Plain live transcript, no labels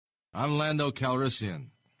I'm Lando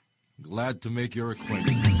Calrissian. Glad to make your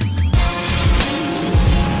acquaintance.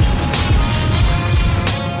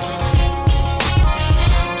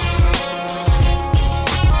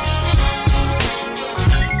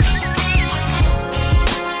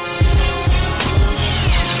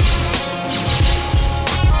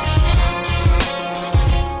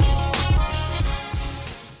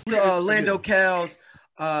 Lando Cal's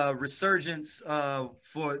resurgence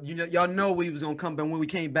for y'all know we was gonna come back. When we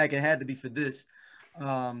came back, it had to be for this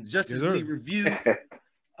Justice League review.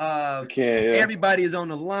 Everybody is on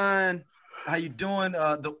the line. How you doing?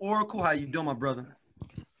 The Oracle, how you doing, my brother?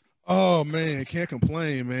 Oh man, can't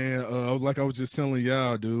complain, man. Like I was just telling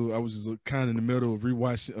y'all, dude, I was just kind of in the middle of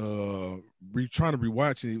rewatching, trying to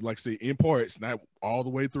rewatch it, like say in parts, not all the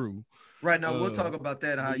way through. Right now, we'll talk about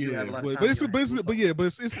that. How you have a lot of time. But it's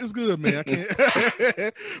good, man. I can't.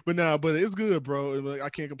 but it's good, bro. Like, I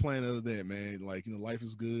can't complain other than that, man. Like, life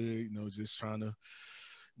is good. Just trying to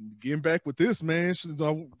getting back with this, man.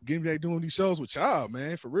 Getting back doing these shows with y'all,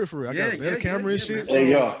 man. For real. I got a better camera and shit. So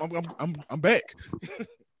I'm back.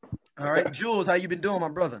 All right, Jules, how you been doing, my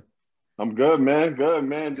brother? I'm good, man. Good,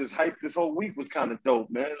 man. Just hype. This whole week was kind of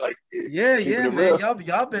dope, man. Like, man.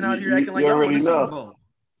 Y'all been out here acting like y'all won the Super Bowl.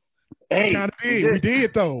 Hey, we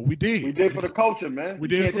did though. We did. We did for the culture, man. We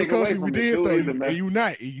did for the culture. We did though. And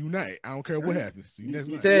unite. I don't care what happens.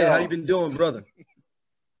 Ted, how you been doing, brother?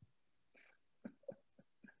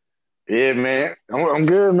 Yeah, man. I'm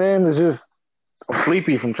good, man. It's just I'm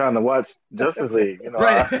sleepy from trying to watch Justice League.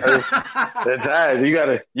 Right. That's tired. You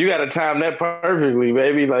gotta time that perfectly,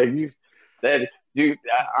 baby. Like I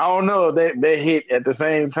don't know. They hit at the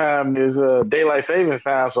same time as daylight savings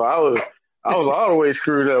time, so I was all the way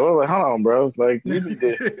screwed up. I was like, hold on, bro. Like, you need to,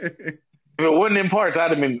 if it wasn't in parts, I'd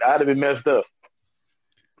have been messed up.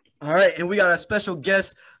 All right, and we got a special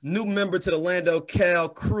guest, new member to the Lando Cal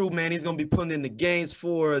crew, man. He's gonna be putting in the games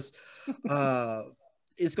for us.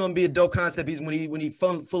 It's gonna be a dope concept. When he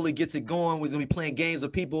fully gets it going, he's gonna be playing games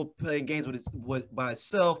with people, playing games by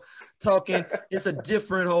himself, talking. It's a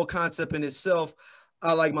different whole concept in itself.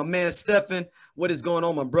 Like my man Stefan, what is going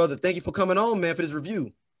on, my brother? Thank you for coming on, man, for this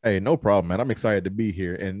review. Hey, no problem, man. I'm excited to be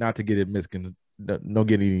here, and not to get it don't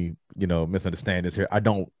get any misunderstandings here. I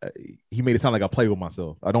don't. He made it sound like I play with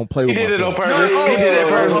myself. I don't play with myself. He did it on purpose.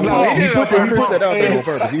 He put that out there on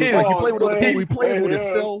purpose. He was like, he played with other people. He plays with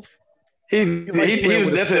himself. He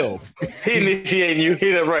with himself. He initiating you.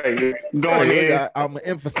 He's right. Going in. I'm gonna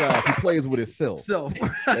emphasize he plays with himself.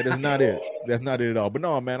 That is not it. That's not it at all. But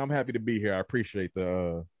no, man, I'm happy to be here. I appreciate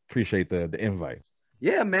the invite.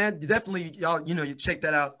 Yeah, man, definitely. Y'all, you check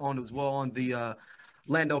that out on the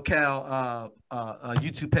Lando Cal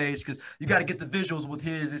YouTube page, because you got to get the visuals with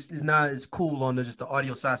his. It's not as cool on just the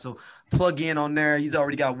audio side. So plug in on there. He's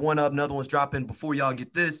already got one up. Another one's dropping before y'all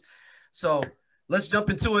get this. So let's jump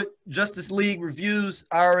into it. Justice League reviews.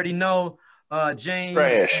 I already know James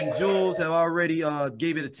and Jules have already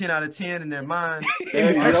gave it a 10 out of 10 in their mind.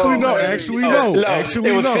 Actually, no.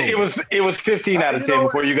 It was 15 out of 10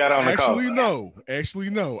 before you got on the call. Actually,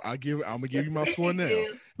 no. I'm gonna give you my score now.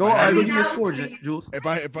 Go ahead, give me a score, Jules. If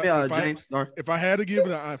I had to give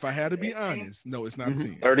it, if I had to be honest, no, it's not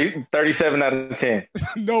 10. 37 out of 10.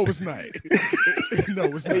 No, it's not. No,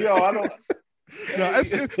 it's not. Yo, I don't. No,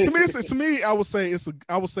 to me, I would say it's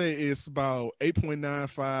about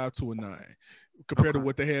 8.95 to a 9 compared to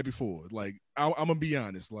what they had before. Like, I'm gonna be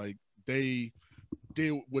honest, like they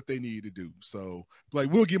did what they needed to do. So,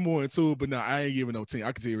 like, we'll get more into it, but no, I ain't giving no 10.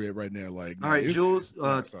 I can tell you that right now. Like, all right, Jules,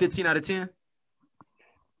 15 out of 10.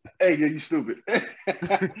 Hey, yeah, you stupid.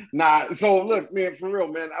 Nah, so look, man, for real,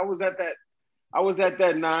 man, I was at that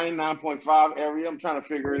 9.5 area. I'm trying to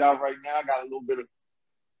figure it out right now. I got a little bit of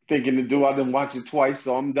thinking to do. I didn't watch it twice,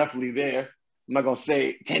 so I'm definitely there. I'm not gonna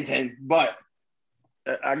say 10-10, but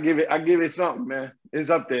I give it something, man. It's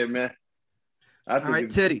up there, man. All right,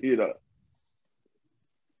 Teddy.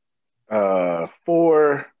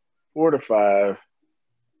 4 to 5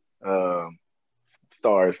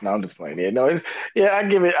 stars. No, I'm just playing. Yeah, no, I'll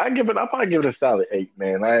probably give it a solid 8,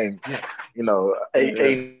 man. I ain't,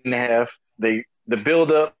 8.5. The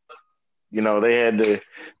build up, they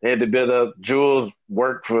had to build up. Jules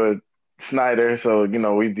worked for Snyder, so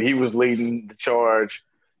he was leading the charge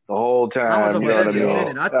the whole time. I think he's on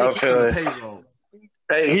the payroll.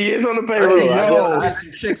 Hey, he is on the payroll. There's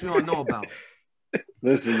some chicks we don't know about.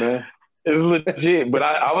 Listen, man. It's legit, but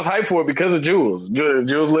I was hyped for it because of Jules.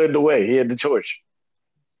 Jules led the way. He had the torch.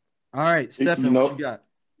 All right, Stefan, what you got?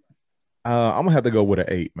 I'm gonna have to go with an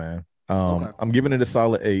 8, man. Okay. I'm giving it a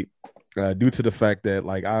solid 8 due to the fact that,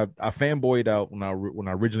 like, I fanboyed out when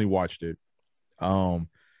I originally watched it.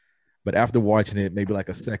 But after watching it maybe like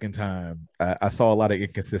a second time, I saw a lot of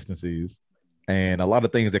inconsistencies and a lot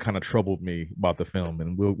of things that kind of troubled me about the film,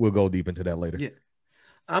 and we'll go deep into that later. Yeah.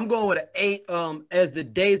 I'm going with an 8. As the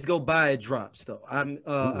days go by, it drops though.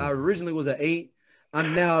 I originally was an 8.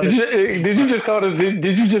 I'm now. Did you just call it?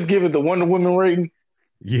 Did you just give it the Wonder Woman rating?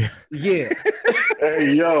 Yeah. Yeah.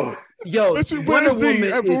 Hey, yo. Wonder Woman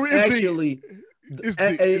is actually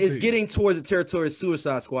it's getting towards the territory of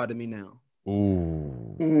Suicide Squad to me now.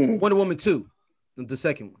 Ooh. Wonder Woman 2, the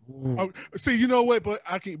second one. See, you know what? But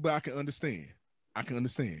I can understand.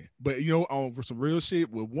 But on for some real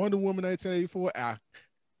shit with Wonder Woman 1984, I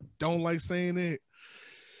don't like saying that.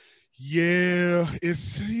 Yeah,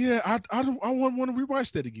 I want to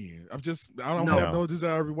rewatch that again. I don't have no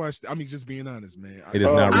desire to rewatch it. I mean, just being honest, man. It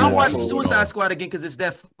is not. I'll watch Suicide Squad again because it's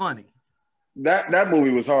that funny. That movie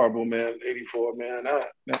was horrible, man. 84, man.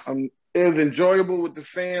 It was enjoyable with the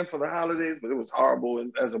fam for the holidays, but it was horrible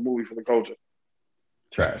as a movie for the culture.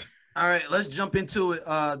 Trash. All right, let's jump into it.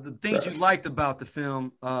 The things you liked about the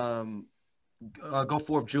film. Go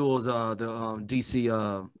forth, Jules. The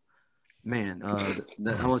DC man. I want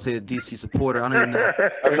to say the DC supporter. I don't even know.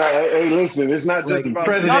 Hey, listen, it's not just about.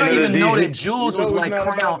 Y'all don't even know that Jules was like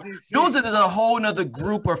crowned. Jules is a whole nother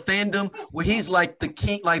group or fandom where he's like the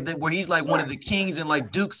king, where he's like one of the kings and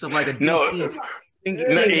like dukes of like a DC. No.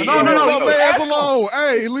 Leave my man alone.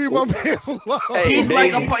 Hey, leave my man alone. He's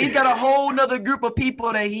he's got a whole nother group of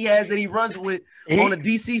people that he runs with on the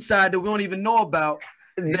DC side that we don't even know about.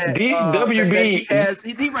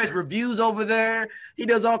 WB he writes reviews over there. He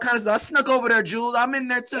does all kinds of stuff. I snuck over there, Jules. I'm in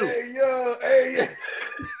there too. Hey.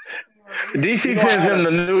 DC sends him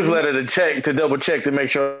the newsletter to double check to make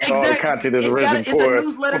sure all the content is written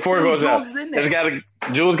before it goes out.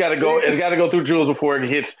 Jules got to go. It's got to go through Jules before it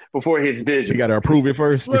hits Vision. You got to approve it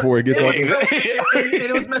first before it gets out. And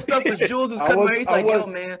it was messed up because Jules was cutting. He's like, "Yo,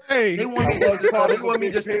 man, they want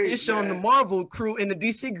me just to issue on the Marvel crew in the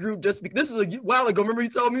DC group just because this was a while ago. Remember, he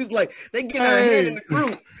told me he was like, they get their head in the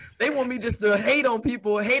group. They want me just to hate on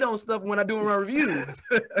people, hate on stuff when I do my reviews."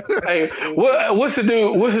 Hey, what's the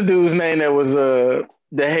dude's name that was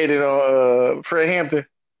that hated on Fred Hampton?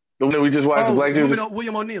 The one that we just watched, the black dude.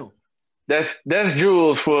 William O'Neill. That's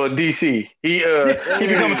Jules for DC. He be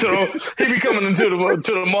coming into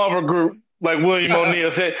the Marvel group like William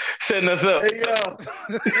O'Neill setting us up. Hey,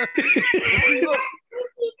 look,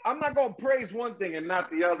 I'm not gonna praise one thing and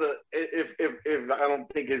not the other if I don't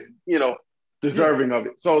think it's deserving of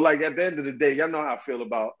it. So like at the end of the day, y'all know how I feel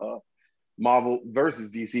about Marvel versus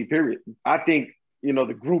DC. Period. I think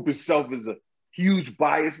the group itself is a huge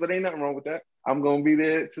bias, but ain't nothing wrong with that. I'm gonna be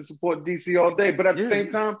there to support DC all day, but at the same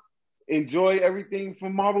time, enjoy everything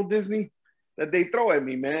from Marvel Disney that they throw at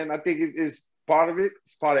me, man. I think it is part of it.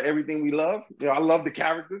 It's part of everything we love. I love the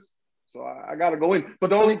characters, so I got to go in. But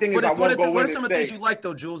the only thing is, I won't go in. What are some of the things you like,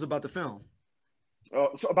 though, Jules, about the film?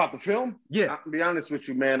 So about the film? Yeah. I'll be honest with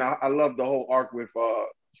you, man. I love the whole arc with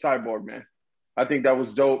Cyborg, man. I think that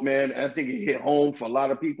was dope, man. I think it hit home for a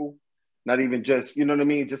lot of people. Not even just, you know what I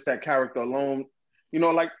mean? Just that character alone.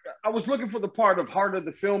 Like I was looking for the part of heart of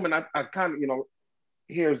the film, and I kind of,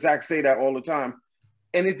 hear Zach say that all the time.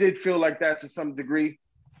 And it did feel like that to some degree.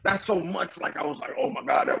 Not so much like I was like, oh my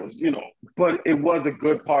God, that was, but it was a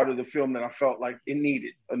good part of the film that I felt like it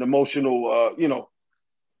needed an emotional,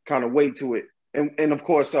 kind of weight to it. And of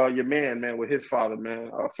course, your man with his father,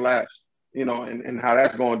 man, Flash, and how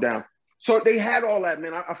that's going down. So they had all that,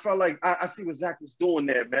 man. I felt like I see what Zach was doing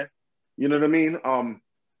there, man. You know what I mean?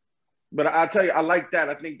 But I tell you, I like that.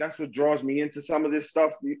 I think that's what draws me into some of this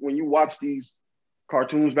stuff. When you watch these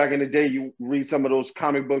cartoons back in the day, you read some of those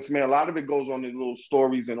comic books, man, a lot of it goes on in little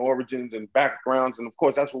stories and origins and backgrounds. And of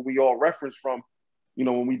course, that's what we all reference from,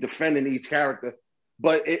 when we defending each character.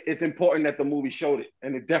 But it's important that the movie showed it.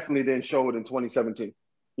 And it definitely didn't show it in 2017.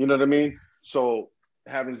 You know what I mean? So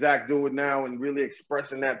having Zach do it now and really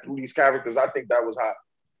expressing that through these characters, I think that was hot.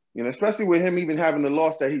 Especially with him even having the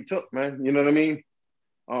loss that he took, man. You know what I mean?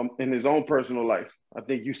 In his own personal life. I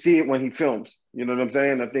think you see it when he films. You know what I'm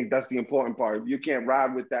saying? I think that's the important part. If you can't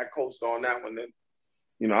ride with that coaster on that one,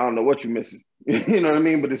 then, I don't know what you're missing. You know what I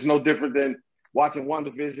mean? But it's no different than watching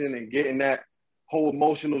WandaVision and getting that whole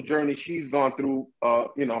emotional journey she's gone through,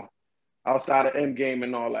 outside of Endgame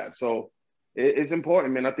and all that. So it's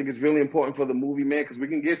important, man. I think it's really important for the movie, man, because we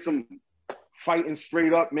can get some fighting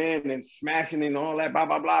straight up, man, and smashing and all that, blah,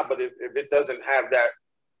 blah, blah. But if it doesn't have that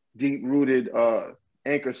deep-rooted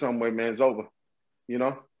anchor somewhere, man, it's over.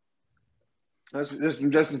 That's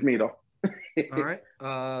just me though. All right,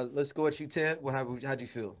 let's go at you, Ted. How'd you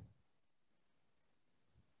feel?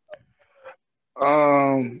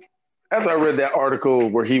 After I read that article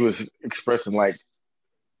where he was expressing like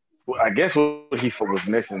I guess what he was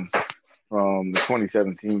missing from the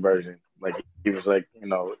 2017 version. Like he was like,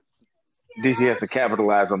 DC has to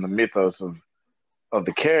capitalize on the mythos of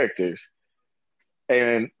the characters.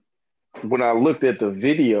 And when I looked at the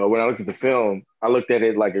video, when I looked at the film, I looked at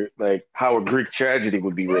it like how a Greek tragedy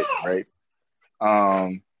would be written, right?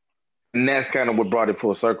 Um, and that's kind of what brought it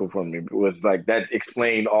full circle for me. It was like that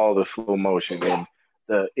explained all the slow motion and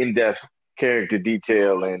the in-depth character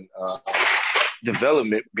detail and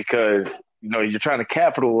development because you're trying to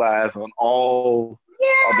capitalize on all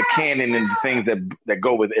the canon and the things that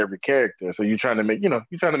go with every character. So you're trying to make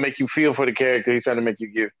you feel for the character. He's trying to make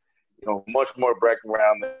you give much more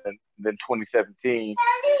background than 2017.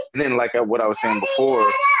 And then like what I was saying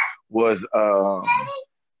before was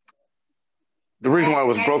the reason why it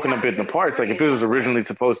was broken up into parts. Like if it was originally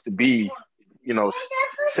supposed to be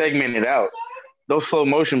segmented out, those slow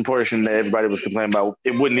motion portion that everybody was complaining about, it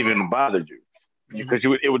wouldn't even have bothered you because it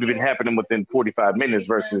would have been happening within 45 minutes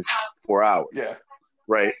versus 4 hours. Yeah.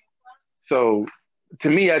 Right. So to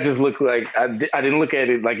me, I just looked like I didn't look at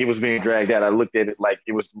it like it was being dragged out. I looked at it like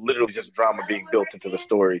it was literally just drama being built into the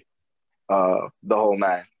story, the whole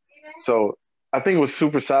nine. So I think it was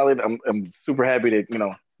super solid. I'm super happy that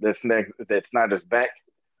that Snyder's back,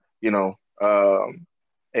 and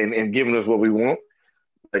giving us what we want.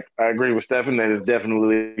 Like I agree with Stephen that there's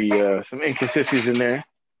definitely some inconsistencies in there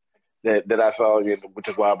that I saw, which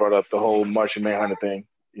is why I brought up the whole Martian Manhunter thing.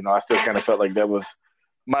 I still kind of felt like that was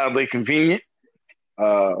mildly convenient.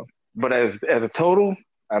 But as a total,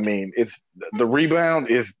 I mean, it's the rebound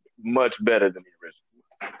is much better than the original.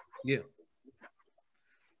 Yeah.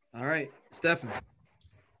 All right, Stephen.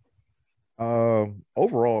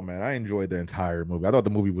 Overall, man, I enjoyed the entire movie. I thought the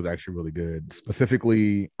movie was actually really good.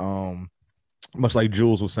 Specifically, much like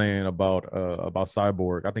Jules was saying about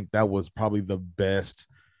Cyborg, I think that was probably the best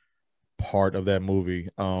part of that movie.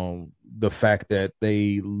 The fact that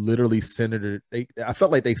they literally centered it. I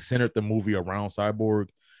felt like they centered the movie around Cyborg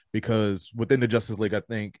because within the Justice League, I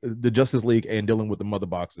think the Justice League and dealing with the mother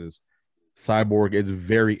boxes, Cyborg is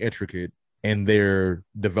very intricate in their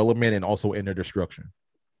development and also in their destruction.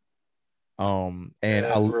 And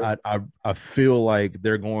I feel like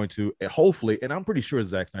they're going to hopefully, and I'm pretty sure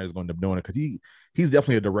Zack Snyder is going to end up doing it because he's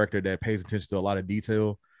definitely a director that pays attention to a lot of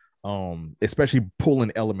detail, especially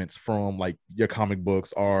pulling elements from like your comic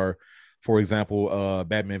books or, for example,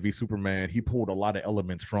 Batman v Superman. He pulled a lot of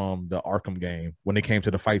elements from the Arkham game when it came to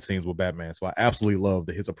the fight scenes with Batman. So I absolutely love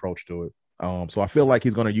his approach to it. So I feel like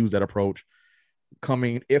he's going to use that approach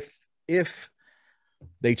coming if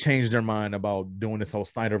they change their mind about doing this whole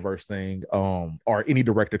Snyderverse thing, or any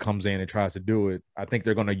director comes in and tries to do it. I think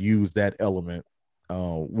they're going to use that element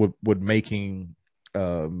with making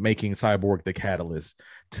Cyborg the catalyst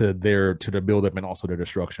to their buildup and also their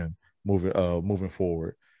destruction moving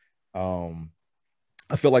forward.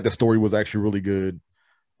 I felt like the story was actually really good.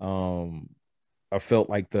 I felt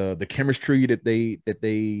like the chemistry that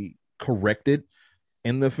they corrected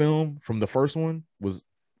in the film from the first one was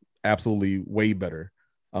absolutely way better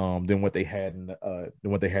than what they had in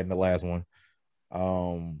the last one.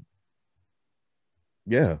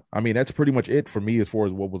 Yeah, I mean that's pretty much it for me as far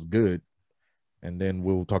as what was good, and then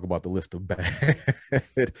we'll talk about the list of bad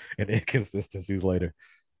and inconsistencies later.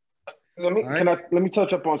 Let me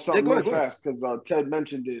touch up on something real fast because Ted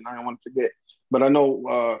mentioned it and I don't want to forget. But I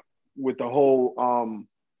know with the whole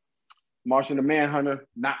Martian the Manhunter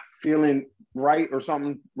not feeling right or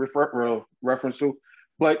something reference to,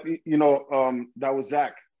 but that was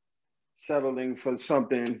Zach settling for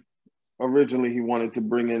something. Originally, he wanted to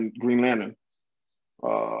bring in Green Lantern,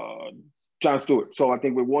 John Stewart. So I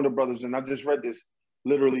think with Warner Brothers, and I just read this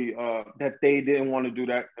literally that they didn't want to do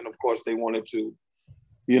that, and of course they wanted to,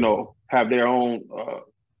 have their own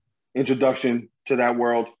introduction to that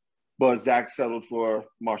world. But Zach settled for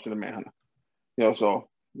Martian the Manhunter. So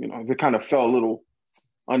it kind of felt a little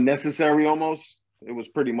unnecessary almost. It was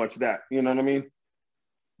pretty much that. You know what I mean?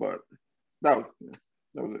 But that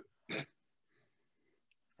was it.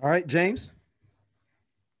 All right, James.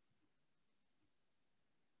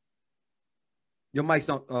 Your mic's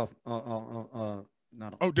on. Not on.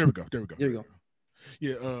 Oh, there we go. There you go.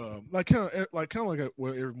 Yeah, like kind of like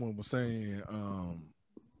what everyone was saying.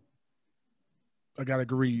 I gotta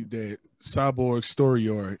agree that Cyborg's story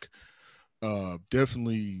arc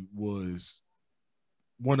definitely was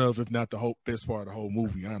one of, if not the best part of the whole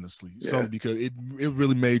movie, honestly. Yeah. So because it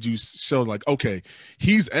really made you show like, okay,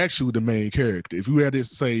 he's actually the main character. If you had to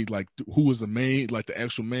say like who was the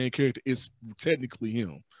actual main character, it's technically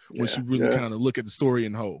him. Once you really kind of look at the story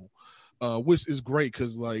in whole. which is great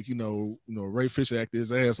because, like, Ray Fisher acted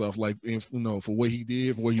his ass off, like, for what he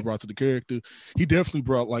did, for what he brought to the character. He definitely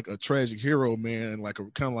brought like a tragic hero, man, like a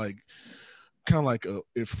kind of like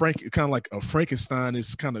a Frankenstein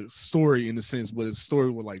is kind of story in a sense, but it's a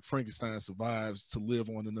story where like Frankenstein survives to live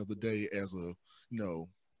on another day as a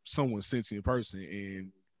someone sentient person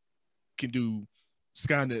and can do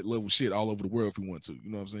Skynet level shit all over the world if we want to.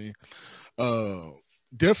 You know what I'm saying?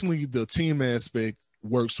 Definitely the team aspect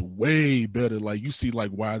works way better. Like, you see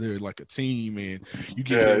like why they're like a team, and you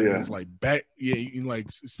get everyone's like back. Yeah, like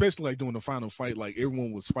especially like during the final fight, like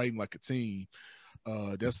everyone was fighting like a team.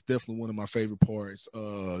 That's definitely one of my favorite parts.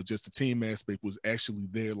 Just the team aspect was actually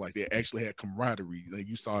there. Like, they actually had camaraderie. Like,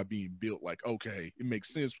 you saw it being built. Like, okay, it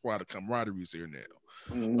makes sense why the camaraderie is here now.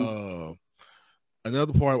 Mm-hmm.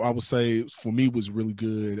 Another part I would say for me was really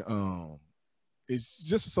good. It's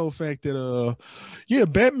just the sole fact that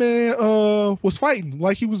Batman was fighting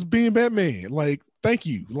like he was being Batman. Like, thank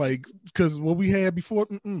you. Like, because what we had before,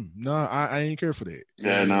 I ain't care for that.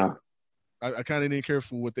 Yeah, nah. I kind of didn't care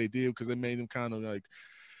for what they did because they made him kind of like,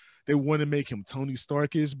 they want to make him Tony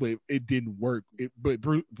Starkish, but it didn't work. But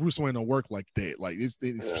Bruce Wayne don't work like that. Like,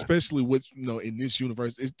 especially with in this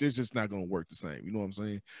universe, it's just not gonna work the same. You know what I'm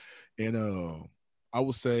saying? And I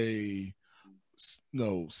would say,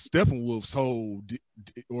 Steppenwolf's whole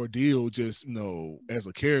ordeal just as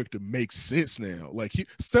a character makes sense now. Like,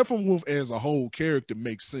 Steppenwolf as a whole character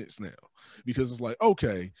makes sense now, because it's like,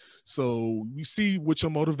 okay, so we see what your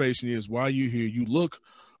motivation is, why you're here. You look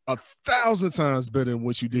 1,000 times better than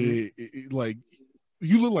what you did. Like,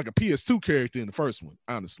 you look like a PS2 character in the first one,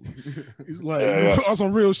 honestly. It's like, on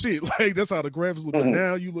some real shit. Like, that's how the graphics look. But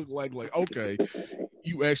now you look like okay,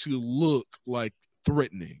 you actually look like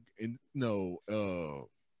threatening. And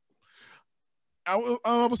I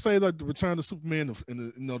would say like the Return of Superman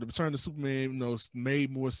and the Return of Superman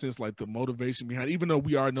made more sense, like the motivation behind it, even though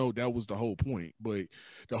we already know that was the whole point. But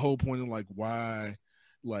the whole point of like why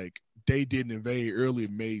like they didn't invade earlier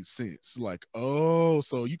made sense. Like, oh,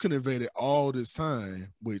 so you could invade it all this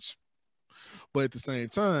time, but at the same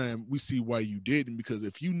time, we see why you didn't, because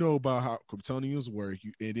if you know about how Kryptonians work,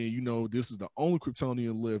 and then this is the only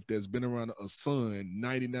Kryptonian left that's been around a sun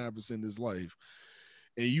 99% of his life,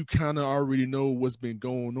 and you kind of already know what's been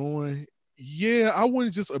going on. Yeah, I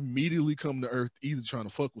wouldn't just immediately come to Earth either trying to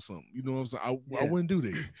fuck with something. You know what I'm saying? I wouldn't do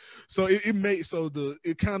that. So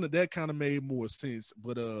that kind of made more sense.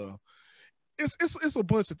 But it's a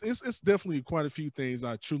bunch of it's definitely quite a few things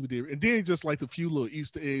I truly did. And then just like the few little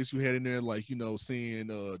Easter eggs you had in there, like seeing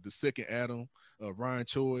the second Adam, Ryan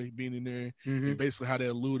Choi being in there, and basically how that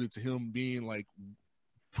alluded to him being like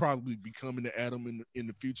probably becoming the Atom in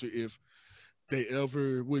the future if they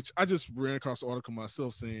ever, which I just ran across the article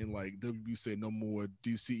myself saying like WB said no more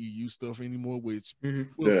DCEU stuff anymore, which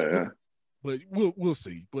we'll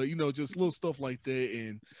see. But just little stuff like that,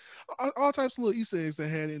 and all types of little Easter eggs they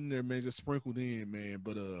had in there, man, just sprinkled in, man.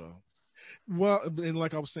 But and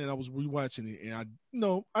like I was saying, I was rewatching it, and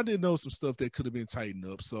I did know some stuff that could have been tightened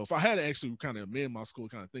up. So if I had to actually kind of amend my score,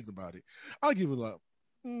 kind of thinking about it, I'll give it like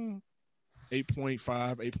 8.5,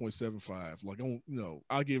 8.75. Like,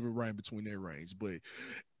 I'll give it right in between that range. But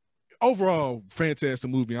overall, fantastic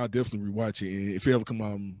movie. I'll definitely rewatch it. And if it ever come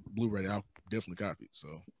out on Blu-ray, I'll definitely copy it.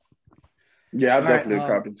 So yeah, I'll definitely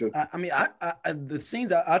copy too. I mean, the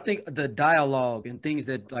scenes, I think the dialogue and things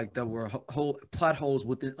that were whole plot holes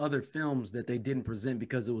within other films that they didn't present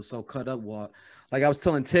because it was so cut up. Like I was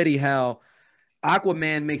telling Teddy how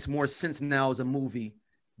Aquaman makes more sense now as a movie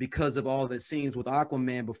because of all the scenes with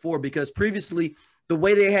Aquaman before, because previously the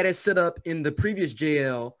way they had it set up in the previous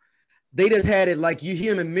JL, they just had it like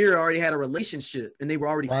him and Mira already had a relationship and they were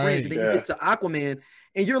already friends. And then you get to Aquaman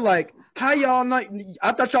and you're like, how y'all not?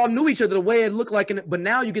 I thought y'all knew each other the way it looked like, but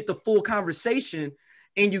now you get the full conversation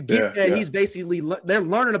and you get that he's basically, they're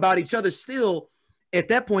learning about each other still. At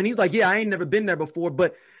that point, he's like, yeah, I ain't never been there before.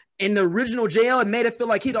 But in the original JL, it made it feel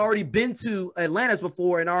like he'd already been to Atlantis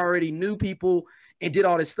before and already knew people and did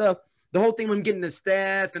all this stuff. The whole thing with him getting the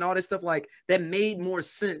staff and all this stuff like that made more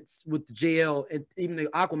sense with the JL and even the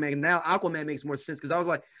Aquaman. Now Aquaman makes more sense because I was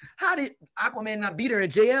like, how did Aquaman not beat her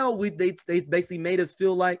in JL? They basically made us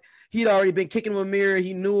feel like he'd already been kicking with Mira,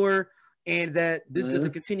 he knew her, and that this is just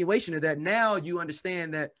a continuation of that. Now you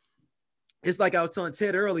understand that it's like I was telling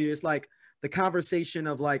Ted earlier. It's like the conversation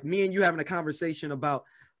of like me and you having a conversation about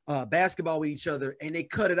basketball with each other, and they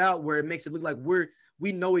cut it out where it makes it look like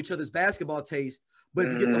we know each other's basketball taste. But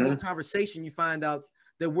if you get the whole conversation, you find out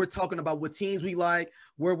that we're talking about what teams we like,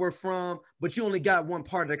 where we're from, but you only got one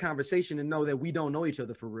part of the conversation and know that we don't know each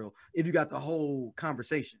other for real if you got the whole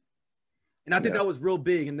conversation. And I think that was real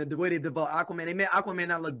big. And the way they developed Aquaman, they made Aquaman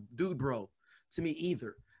not look dude bro to me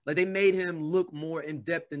either. Like they made him look more in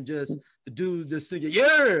depth than just the dude just singing,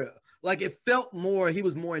 yeah. Like it felt more, he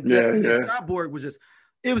was more in depth. And Cyborg was just,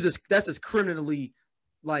 that's just criminally,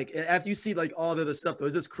 like after you see like all the other stuff, though,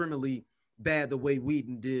 it's just criminally bad the way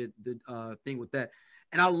Whedon did the thing with that.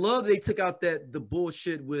 And I love they took out the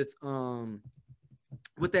bullshit with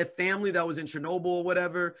that family that was in Chernobyl or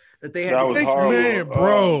whatever that they had. That was horrible.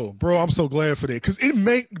 Man, bro, I'm so glad for that because it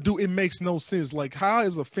makes no sense. Like, how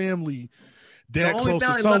is a family that close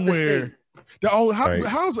to somewhere?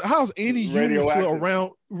 How's any human still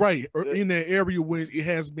around in that area when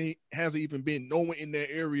it hasn't even been no one in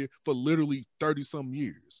that area for literally 30-some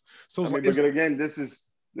years? So it's but again, this is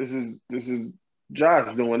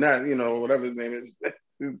Josh doing that, whatever his name is.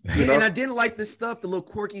 And I didn't like this stuff, the little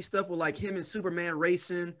quirky stuff with like him and Superman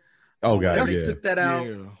racing. Oh god, they took that out.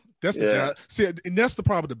 Yeah. That's the Josh. See, and that's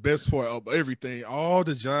probably the best part of everything. All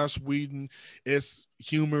the Josh Whedon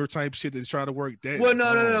humor type shit they try to work.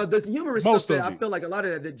 No. There's humorous stuff that I feel like a lot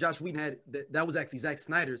of that Josh Whedon had. That was actually Zack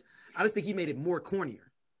Snyder's. I just think he made it more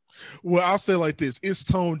cornier. Well, I'll say like this: it's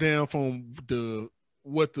toned down from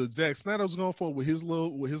what the Zack Snyder was going for with his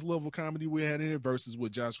level of comedy we had in it versus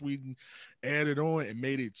what Josh Whedon added on and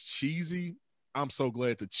made it cheesy. I'm so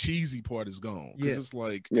glad the cheesy part is gone because it's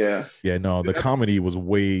like the comedy was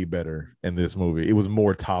way better in this movie. It was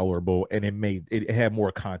more tolerable and it had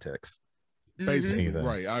more context. Basically,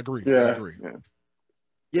 right? I agree. Yeah. I agree.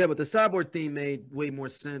 Yeah, but the Cyborg theme made way more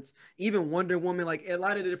sense. Even Wonder Woman, like a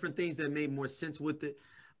lot of the different things that made more sense with it.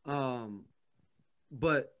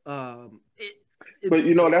 But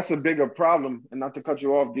that's a bigger problem. And not to cut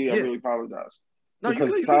you off, D, I really apologize. No,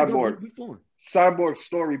 because Cyborg's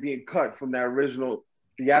story being cut from that original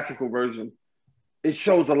theatrical version, it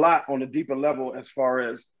shows a lot on a deeper level as far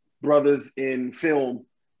as brothers in film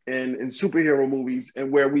and in superhero movies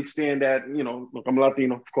and where we stand at, look, I'm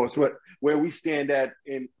Latino, of course, but where we stand at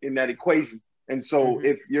in that equation. And so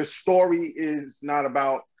if your story is not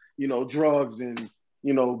about, drugs and,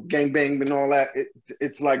 gangbang and all that,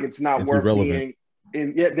 it's like it's not worth irrelevant. being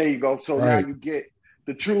in. Yeah, there you go. So now you get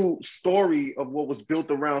the true story of what was built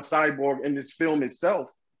around Cyborg in this film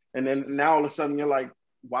itself. And then now all of a sudden you're like,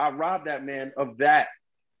 why rob that man of that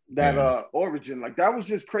origin? Like that was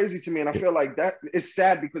just crazy to me. And I feel like that is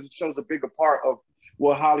sad because it shows a bigger part of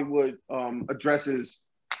what Hollywood addresses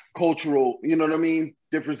cultural,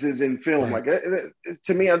 differences in film. Like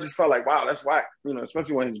to me, I just felt like, wow, that's whack.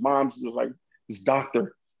 Especially when his mom was like, this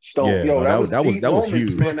Dr. Stone. That was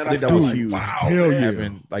huge. Man, that was huge. Wow, hell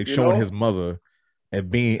yeah. Showing his mother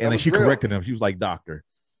and she corrected him. She was like, doctor.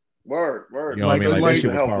 Word. You know what I mean? Like that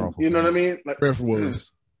shit was powerful. You know what I mean?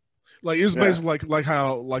 Like it's basically like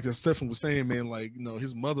how like as Stephen was saying, man, like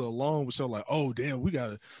his mother alone would show like, oh damn, we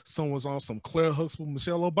got someone's on some Claire Huxtable,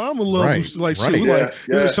 Michelle Obama level. Shit,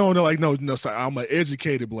 this is showing her like, no, sorry, I'm an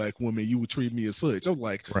educated black woman. You would treat me as such. I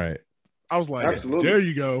was like, absolutely. There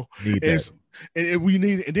you go. And we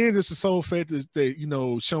need, and then this is so fact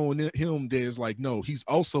that showing him there's like, no, he's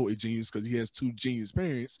also a genius because he has two genius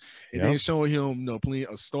parents, and then showing him playing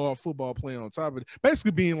a star football player on top of it,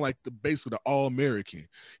 basically being like the all-American,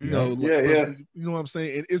 you know what I'm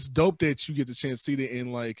saying? And it's dope that you get the chance to see that.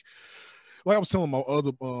 And like I was telling my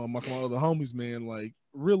other homies, man, like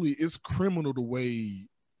really it's criminal the way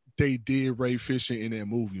they did Ray Fisher in that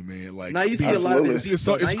movie, man. Like now you see a lot of his beef. It's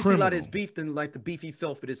now you see a lot of his beef than like the beef he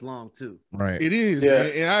felt for this long too. Right. It is,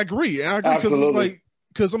 man. And I agree because it's like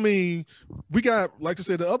because I mean we got, like I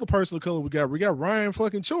said, the other person of color we got Ryan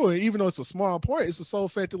fucking Choi. Even though it's a small part, it's the sole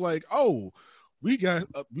fact that like, oh, we got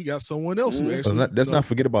someone else who actually. Let's not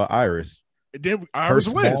forget about Iris. And then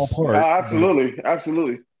Iris West.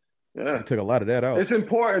 Absolutely. Yeah, he took a lot of that out. It's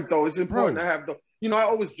important though. It's important to have the. I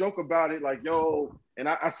always joke about it, like, yo, and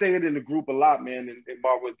I say it in the group a lot, man, in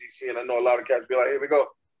Marvel DC, and I know a lot of cats be like, here we go.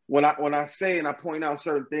 When I say and I point out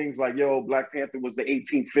certain things like, yo, Black Panther was the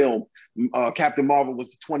 18th film, Captain Marvel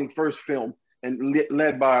was the 21st film, and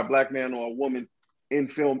led by a black man or a woman in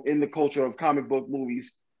film, in the culture of comic book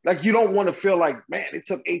movies. Like, you don't want to feel like, man, it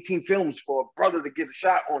took 18 films for a brother to get a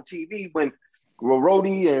shot on TV when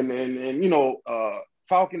Rhodey and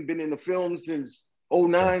Falcon been in the film since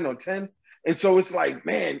 09 or 10. And so it's like,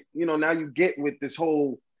 man, now you get with this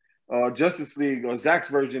whole Justice League or Zack's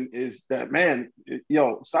version is that, man,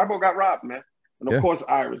 Cyborg got robbed, man. And of course,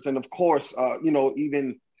 Iris. And of course,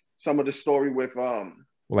 even some of the story with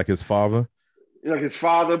like his father. Like his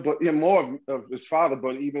father, but more of his father,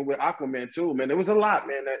 but even with Aquaman too, man. There was a lot,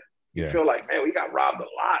 man, that you feel like, man, we got robbed a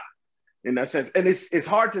lot in that sense. And it's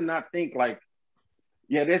hard to not think like,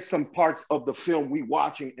 yeah, there's some parts of the film we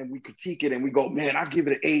watching and we critique it and we go, man, I give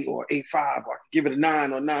it an 8 or 8.5, or I give it a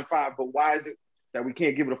 9 or 9.5. But why is it that we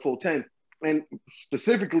can't give it a full 10? And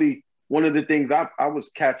specifically, one of the things I was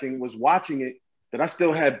catching was watching it that I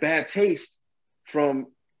still had bad taste from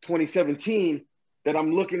 2017, that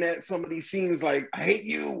I'm looking at some of these scenes like, I hate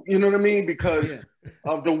you, you know what I mean? Because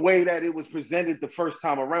of the way that it was presented the first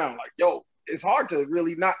time around. Like, yo, it's hard to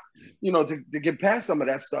really not, you know, to get past some of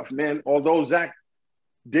that stuff, man. Although Zach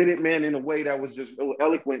did it, man, in a way that was just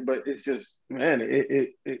eloquent, but it's just, man,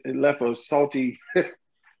 it left a salty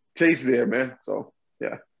taste there, man. So,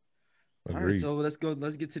 yeah. All right, so let's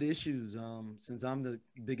get to the issues. Since I'm the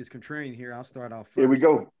biggest contrarian here, I'll start off first. Here we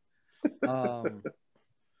go.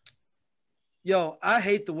 Yo, I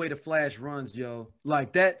hate the way the Flash runs, Joe.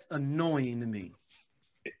 Like, that's annoying to me.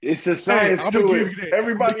 It's a science to it.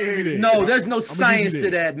 Everybody hates it. No, there's no science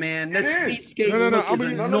to that, man. That speed skating look is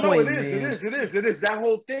annoying, man. It is. That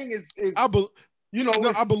whole thing is you know,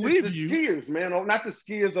 I believe it's the you. skiers, man. Not the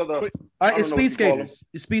skiers of the. It's speed skaters.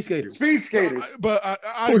 It's speed skaters. Speed skaters. But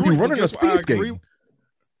I agree. Running a speed skate.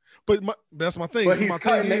 But that's my thing. But so he's my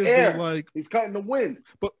cutting thing the is air. Like, he's cutting the wind.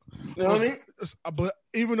 But you know what I mean? But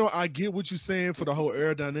even though I get what you're saying for the whole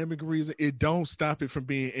aerodynamic reason, it don't stop it from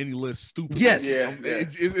being any less stupid. Yes. Yeah.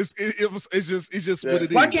 It's just what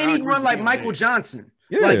it is. Why can't he run like Michael Johnson?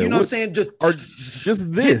 Yeah, like, you know what I'm saying? Just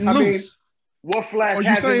this. I mean, what Flash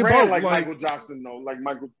hasn't ran like Michael Johnson, though? Like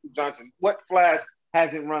Michael Johnson. What Flash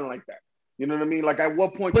hasn't run like that? You know what I mean? Like, at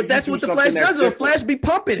what point? But that's what the Flash does. The Flash be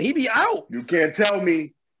pumping. He be out. You can't tell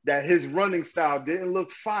me that his running style didn't look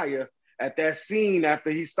fire at that scene after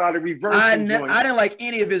he started reversing. I didn't like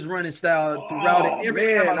any of his running style throughout it.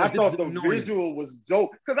 Every time I thought the visual was dope,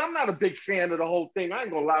 because I'm not a big fan of the whole thing. I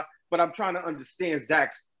ain't gonna lie, but I'm trying to understand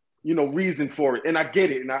Zach's, you know, reason for it, and I get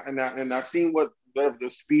it, and I seen what the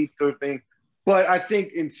speed thing, but I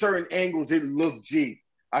think in certain angles it looked G.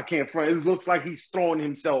 I can't front. It looks like he's throwing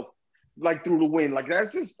himself like through the wind, like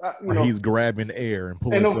that's just you know, he's grabbing air and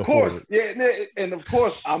pulling. And of course, and of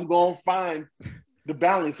course, I'm gonna find the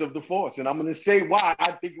balance of the force, and I'm gonna say why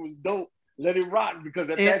I think it was dope. Let it rock, because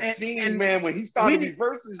at that scene, man, when he started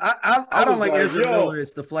reverses, I don't like Ezra Miller.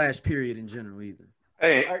 It's the Flash period in general either.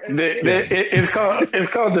 Hey, it's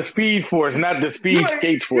called the Speed Force, not the Speed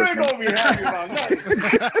Skate Force. You ain't gonna be happy about nothing.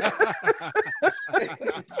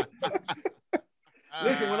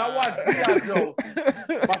 Listen, when I watched G.I. Joe,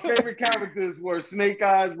 my favorite characters were Snake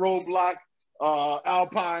Eyes, Roadblock,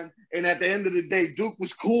 Alpine, and at the end of the day, Duke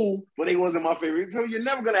was cool, but he wasn't my favorite. So you're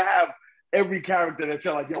never gonna have every character that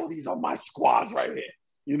you're like, yo, these are my squads right here.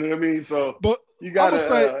 You know what I mean? So, but you gotta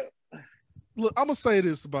look, I'm gonna say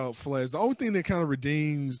this about Flash. The only thing that kind of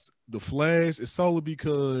redeems the Flash is solely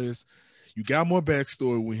because you got more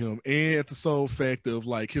backstory with him, and at the sole fact of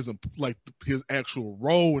like his actual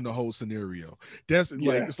role in the whole scenario. That's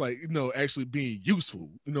like it's like, you know, actually being useful.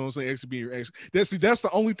 You know what I'm saying? Actually being that's the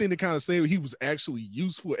only thing that kind of say he was actually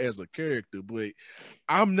useful as a character. But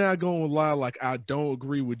I'm not gonna lie, like I don't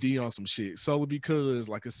agree with D on some shit solely because,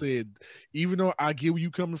 like I said, even though I get where you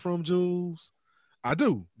coming from, Jules, I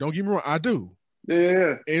do. Don't get me wrong, I do.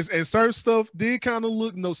 Yeah, and certain stuff did kind of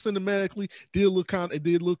look, cinematically did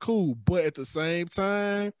look cool, but at the same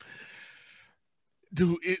time,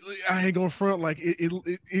 dude, I ain't gonna front, like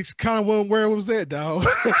it's kind of wasn't where it was at, dog.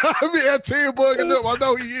 I mean, I tell you, bugging up, I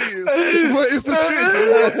know he is, but it's the shit,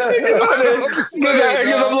 I'm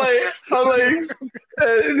like,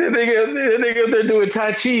 the nigga they're doing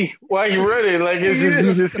Tai Chi while you running, like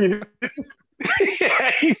it's just.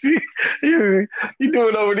 You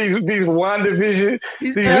doing over these WandaVision.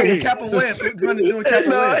 He's doing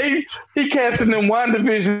capoeira. He casting them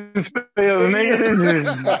WandaVision spells,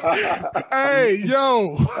 nigga. Hey,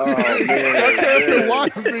 yo, I casting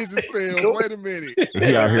WandaVision spells. Wait a minute.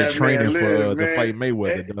 He out here training to fight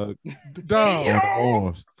Mayweather,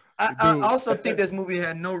 dog. I also think this movie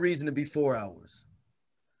had no reason to be 4 hours.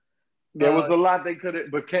 There was a lot they could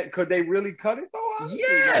have, but could they really cut it though?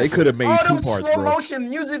 Yes, they could have made all 2 them parts, slow motion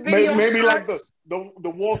music video maybe shots. Like the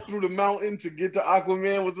walk through the mountain to get to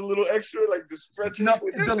Aquaman was a little extra, like the stretching. No,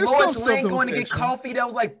 the Lois Lane going to get coffee, that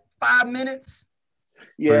was like 5 minutes.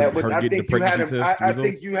 Yeah, but I think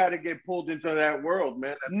you had to get pulled into that world,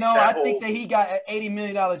 man. I think that he got an $80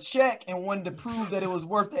 million check and wanted to prove that it was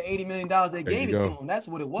worth the $80 million they gave it to him. That's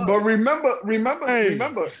what it was. But remember,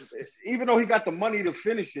 even though he got the money to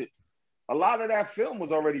finish it, a lot of that film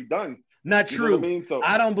was already done. Not true. You know what I mean? So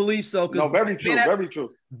I don't believe so. No, very true. Very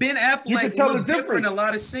true. Ben Affleck looked different in a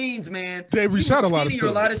lot of scenes, man. They reshot a lot of stuff.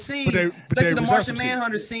 A lot of scenes, especially the Martian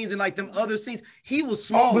Manhunter scenes and like them other scenes. He was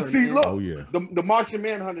smaller. But see, look, the Martian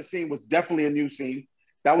Manhunter scene was definitely a new scene.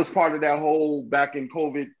 That was part of that whole back in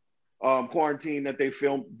COVID quarantine that they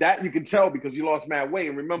filmed. That you can tell because he lost mad weight.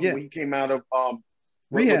 And remember when he came out of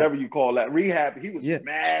rehab, whatever you call that, rehab, he was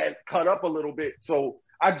mad, cut up a little bit. So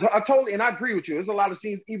I totally, and I agree with you. There's a lot of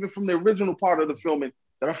scenes, even from the original part of the filming,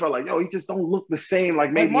 that I felt like, yo, he just don't look the same.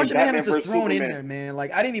 Like maybe Martian Batman Manhunter just thrown Superman. in there, man.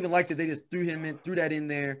 Like I didn't even like that they just threw that in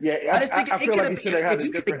there. Yeah, I just think I feel like he should have had if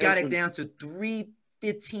you could have got it down to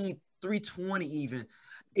 315, 320 even,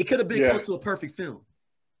 it could have been close to a perfect film.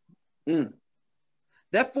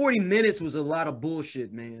 That 40 minutes was a lot of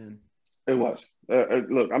bullshit, man. It was.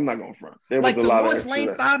 Look, I'm not going to front. There was a lot of Lois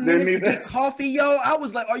Lane 5 minutes to get coffee, yo. I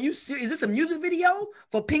was like, are you serious? Is this a music video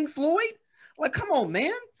for Pink Floyd? Like, come on,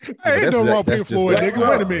 man. Hey, ain't no wrong Pink Floyd, nigga.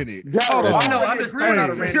 Wait a minute. Hold on. I know, I'm just throwing out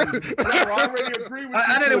a random. I already agree with you.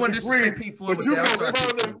 I didn't want to disrespect Pink Floyd with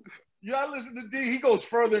that. Y'all listen to D. He goes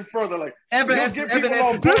further and further. Like Evanescence.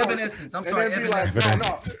 I'm sorry,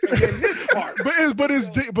 Evanescence.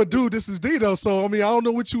 But dude, this is D though. So I mean, I don't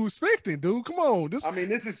know what you expecting, dude. Come on, this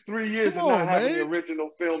is 3 years of not having the original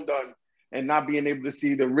film done and not being able to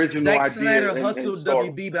see the original idea. Zack Snyder hustled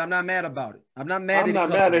WB, but I'm not mad about it. I'm not mad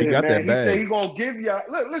at him, man. He said he gonna give you.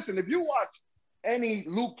 Listen, if you watch any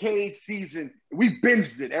Luke Cage season, we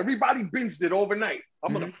binged it. Everybody binged it overnight.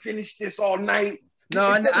 I'm gonna finish this all night. No,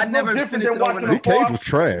 I never finished it overnight. Luke Cage was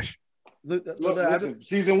trash. Listen,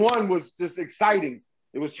 season 1 was just exciting.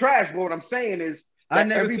 It was trash, but what I'm saying is that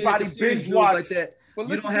everybody binge watched like that.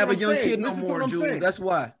 You don't have a young kid no more, Jules. That's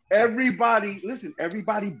why. Everybody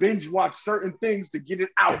binge watch certain things to get it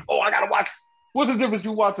out. Oh, I gotta watch. What's the difference?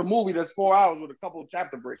 You watch a movie that's 4 hours with a couple of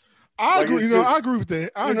chapter breaks. I agree. I agree with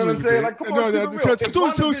that. You know what I'm saying? Like, come on, because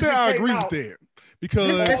I agree with that.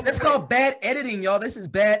 Because that's called bad editing, y'all. This is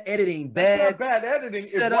bad editing. Bad editing.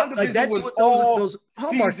 Set up. Like that's what those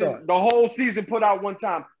hallmarks are. The whole season put out one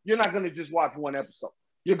time. You're not gonna just watch one episode.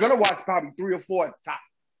 You're gonna watch probably 3 or 4 at the top.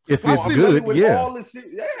 If it's good, yeah.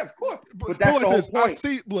 Of course. But that's the whole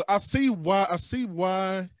point.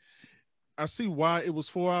 I see why it was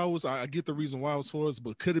 4 hours. I get the reason why it was 4 hours,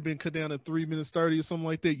 but could have been cut down to 3 minutes 30 or something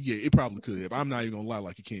like that. Yeah, it probably could have. I'm not even gonna lie,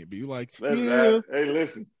 like it can't be. Like, hey,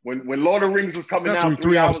 listen, when Lord of the Rings was coming out,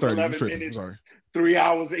 3 hours 30, 11 minutes, 3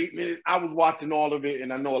 hours 8 minutes, I was watching all of it,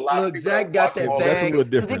 and I know a lot of people. Zach got that bag.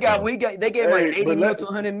 They gave like 80 mil to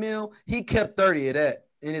 100 mil. He kept 30 of that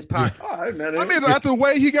in his pocket. All right, man. I mean, after the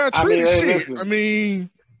way he got treated,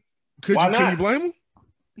 can you blame him?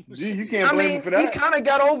 Gee, you can't blame him for that. He kind of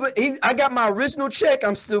got over. I got my original check.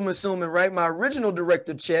 I'm still assuming, right? My original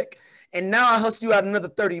director check, and now I hustle you out another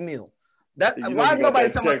 30 mil. Why nobody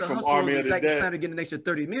talking about the hustle of Zack Snyder getting an extra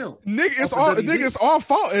 30 mil? It's our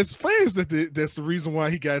fault as fans that's the reason why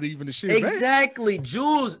he got even the shit. Exactly, back.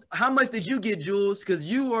 Jules. How much did you get, Jules?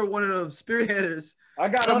 Because you are one of the spearheaders. I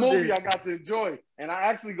got a movie I got to enjoy, and I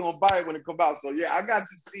actually gonna buy it when it comes out. So yeah, I got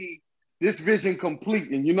to see this vision complete,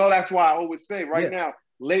 and that's why I always say now.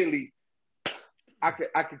 Lately, I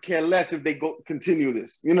could care less if they continue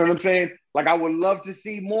this. You know what I'm saying? Like I would love to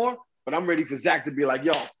see more, but I'm ready for Zach to be like,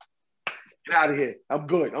 yo, get out of here. I'm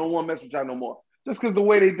good. I don't want to mess with y'all no more. Just because the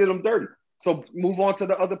way they did them dirty. So move on to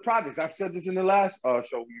the other projects. I've said this in the last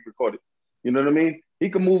show we recorded. You know what I mean?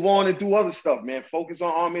 He can move on and do other stuff, man. Focus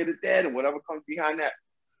on Army of the Dead and whatever comes behind that.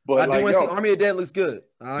 But I do want to see Army of the Dead looks good.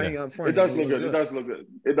 It does look good. It does look good.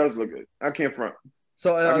 It does look good. I can't front.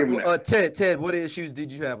 So, Ted, what issues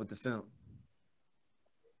did you have with the film?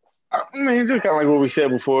 I mean, just kind of like what we said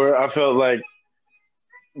before. I felt like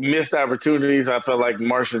missed opportunities. I felt like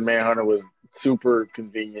Martian Manhunter was super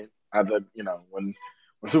convenient. I thought, when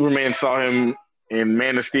Superman saw him in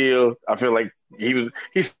Man of Steel, I feel like he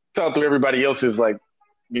saw through everybody else's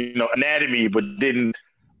anatomy, but didn't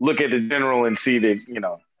look at the general and see that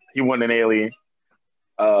he wasn't an alien.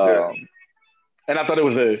 And I thought it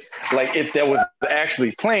was if that was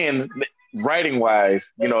actually planned writing wise,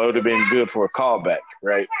 it would have been good for a callback,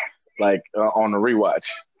 right? Like on the rewatch,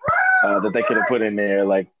 that they could have put in there,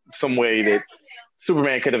 like some way that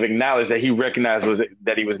Superman could have acknowledged that he recognized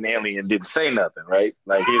that he was an alien and didn't say nothing, right?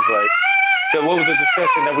 Like he's like, so what was the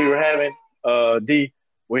discussion that we were having, D,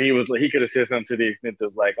 where he could have said something to the extent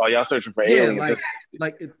of like, oh, y'all searching for aliens?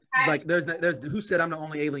 like there's who said I'm the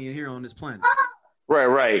only alien here on this planet.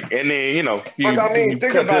 Right. And then,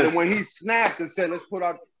 think about it. When he snapped and said, let's put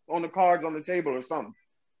out on the cards on the table or something.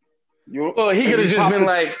 He could have just been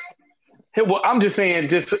like, hey, well, I'm just saying,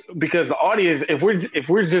 just because the audience, if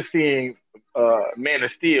we're just seeing Man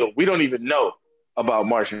of Steel, we don't even know about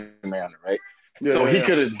Martian Manhunter, right? He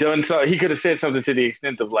could have done so. He could have said something to the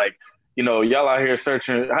extent of like, y'all out here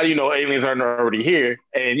searching. How do you know aliens aren't already here?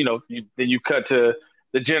 And, then you cut to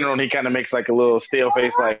the general and he kind of makes like a little stale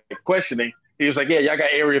face, like questioning. He was like, yeah, y'all got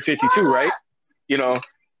Area 52, right?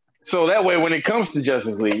 So that way, when it comes to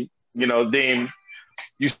Justice League, then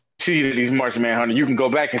you see that he's Martian Manhunter. You can go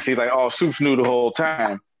back and see like, oh, Supes knew the whole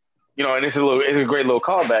time. And it's a great little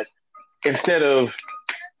callback. Instead of,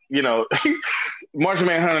 Martian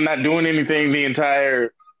Manhunter not doing anything the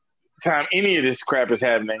entire time any of this crap is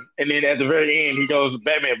happening, and then at the very end he goes,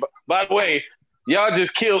 Batman, by the way, y'all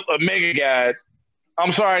just killed a mega guy.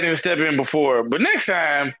 I'm sorry I didn't step in before, but next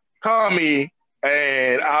time call me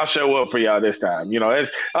and I'll show up for y'all this time.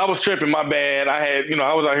 I was tripping, my bad. I had,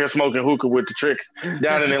 I was out here smoking hookah with the Tricks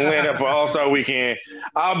down in Atlanta for All-Star Weekend.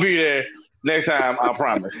 I'll be there next time, I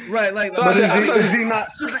promise. Right, like, So But is he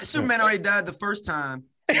not? Superman already died the first time.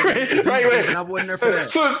 right. And I wasn't there for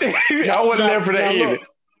that. I wasn't there for that now either. look,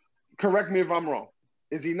 correct me if I'm wrong.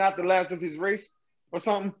 Is he not the last of his race or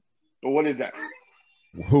something? Or what is that?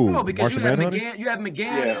 Who? No, because Martian Manhunter? you have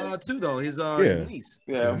McGann too, though. His niece.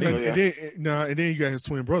 Yeah. And then you got his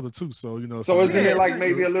twin brother too. So So isn't Yeah, it like it's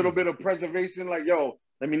maybe true. a little bit of preservation? Like, yo,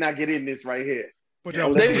 let me not get in this right here. But Yeah,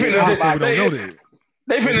 that they was finna- also we they- don't know that.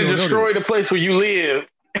 They We finna don't know destroy the place where you live.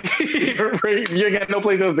 You ain't got no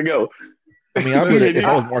place else to go. I mean, if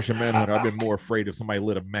I was Martian Manhunter, I'd been more afraid if somebody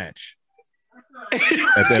lit a match at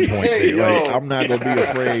that point. Hey, Like, yo. I'm not gonna be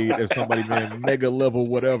afraid if somebody mega level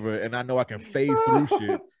whatever, and I know I can phase through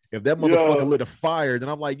shit. If that motherfucker Yo. lit a fire, then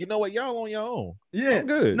I'm like, you know what, y'all on your own. Yeah, I'm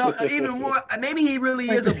good. No, even more. Maybe he really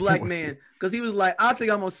is a black man because he was like, I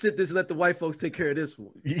think I'm gonna sit this and let the white folks take care of this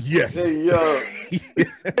one. Yes. Hey, yo.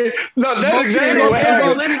 No, that's And exactly it's what Harry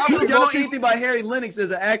happened. Lennox too. If y'all know anything about Harry Lennox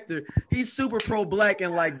as an actor, he's super pro-black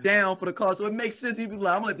and like down for the cause. So it makes sense. He'd be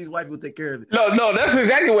like, I'm gonna let these white people take care of it. No, that's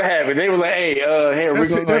exactly what happened. They were like, hey, we're That's,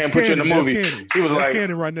 gonna go ahead and put you in the canon. movie. That's canon. He was That's like,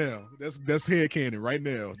 canon right now. That's head canon right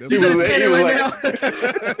now. That's He said it's he canon was right like-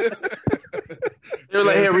 now. they were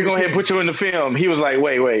like, Yeah, hey, it's we're gonna canon. ahead and put you in the film. He was like,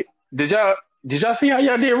 wait. Did y'all see how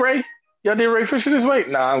y'all did Ray? Y'all did Ray Fisher this way?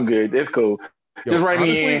 Nah, I'm good. It's cool. Yo, Just write me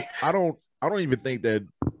honestly, in. I don't even think that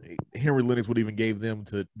Henry Lennox would even gave them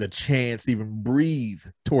the chance to even breathe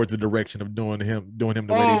towards the direction of doing him the way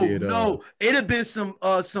Oh they did. no, it'd have been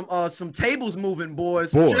some tables moving,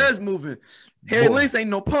 boys, some Boy. chairs moving. Harry Boy. Lennox ain't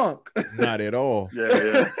no punk. Not at all.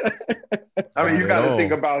 Yeah. I mean, you Not got at to all.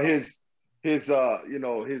 think about his his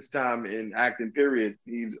time in acting period.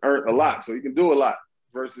 He's earned a lot, so he can do a lot.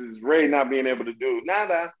 Versus Ray not being able to do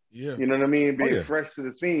nada. Yeah. You know what I mean? Being yeah. fresh to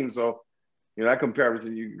the scene. So, that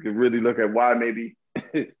comparison, you could really look at why maybe,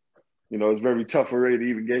 it's very tough for Ray to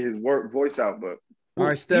even get his voice out. But All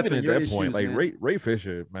right, Stephen, even at your that issues, point, like man. Ray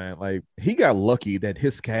Fisher, man, like he got lucky that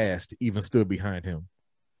his cast even stood behind him.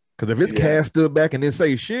 Because if his cast stood back and didn't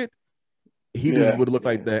say shit, he just would look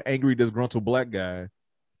like the angry, disgruntled black guy,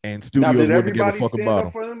 and studios did wouldn't give a everybody fuck stand about up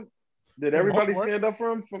him. for him? Did everybody stand up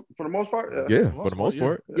for him for the most part? Yeah, for the most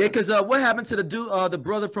part. Yeah, because what happened to the dude, the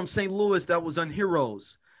brother from St. Louis that was on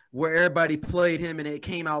Heroes, where everybody played him, and it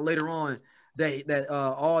came out later on that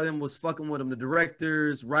all of them was fucking with him, the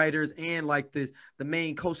directors, writers, and like the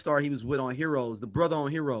main co-star he was with on Heroes, the brother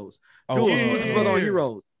on Heroes. Drew, who was the brother on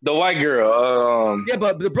Heroes? The white girl. Yeah,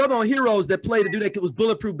 but the brother on Heroes that played the dude that was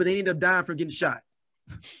bulletproof, but they ended up dying from getting shot.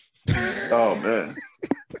 Oh man.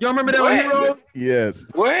 Y'all remember that on Heroes? Yes.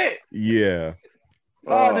 What? Yeah.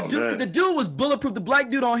 The dude was bulletproof. The black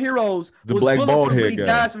dude on Heroes The was black bulletproof, bald head but he guy.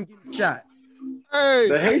 dies from getting shot. Hey,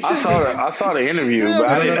 The Haitian. I saw the interview, Yeah, but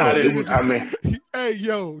I no, didn't. no. I mean, hey,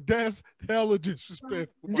 yo, that's hella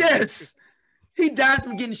disrespectful. Yes, he dies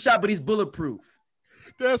from getting shot, but he's bulletproof.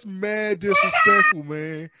 That's mad disrespectful,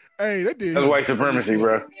 man. Hey, that did that's white supremacy,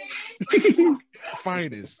 bro.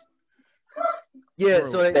 finest. Yeah, Bro,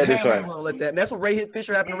 so they that is had right. to let that. And that's what Ray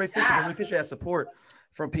Fisher happened to Ray Fisher, but Ray Fisher had support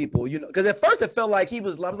from people, because at first it felt like I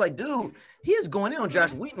was like, dude, he is going in on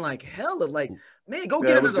Josh Whedon like hella, like, man, go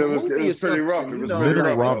get it was- another it was- movie it was or pretty something. rough. It you was know, pretty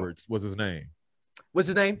Leonard like, Roberts was his name. What's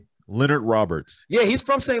his name? Leonard Roberts. Yeah, he's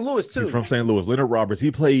from St. Louis too. He's from St. Louis. Leonard Roberts.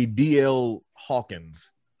 He played D.L.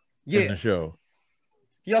 Hawkins in Yeah, the show.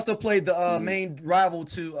 he also played the main rival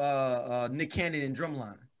to Nick Cannon in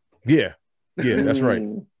Drumline, Yeah. Yeah, that's right.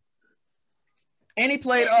 and he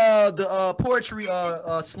played the poetry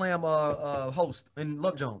slam host in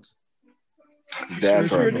Love Jones. That's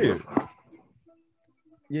Sure right. did.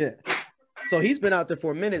 Yeah. So he's been out there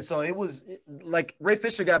for a minute. So it was like Ray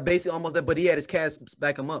Fisher got basically almost that, but he had his cast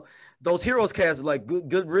back him up. Those Heroes cast are like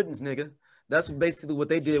good riddance, nigga. That's basically what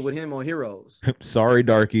they did with him on Heroes. Sorry,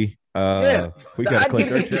 Darky. We The gotta idea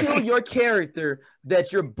click to kill your character,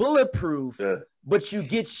 that you're bulletproof, but you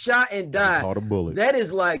get shot and die. Caught a bullet. That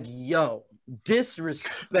is like, yo,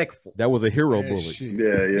 disrespectful. That was a hero Bad bullet. shit.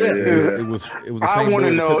 Yeah. It was the I same want to bullet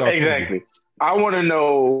that know took out Kennedy. exactly. I want to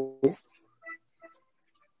know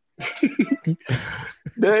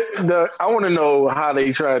I want to know how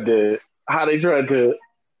they tried to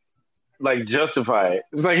like justify it.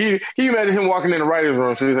 It's like he imagine him walking in the writer's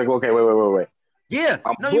room. So he's like, okay, wait. Yeah,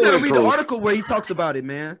 I'm no, you gotta read the bulletproof. article where he talks about it,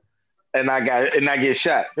 man. And I get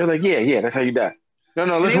shot. They're like, yeah, that's how you die.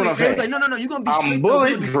 No, listen what I'm They was saying. like, no, you're gonna be I'm straight.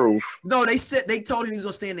 bulletproof. No, they told him he was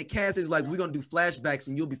gonna stay in the cast. It's like, we're gonna do flashbacks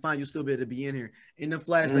and you'll be fine. You'll still be able to be in here. And the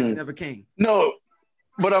flashbacks never came. No,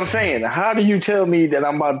 but I'm saying, how do you tell me that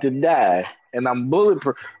I'm about to die and I'm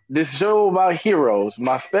bulletproof? This show about heroes,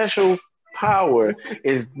 my special power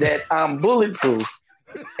is that I'm bulletproof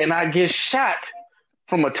and I get shot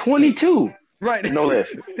from a 22. Right. No less.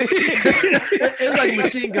 It's like a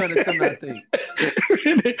machine gun or something, I think.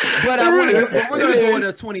 But we're gonna go with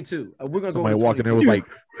a 22. We're gonna go with Somebody walking there was like,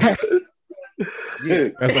 yeah.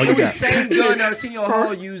 That's all It you was the got. same gun Arsenio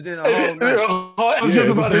Hall used in a whole night. I was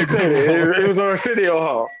just about to say it was on Arsenio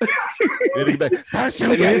Hall. Stop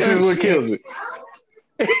And this is what kills me.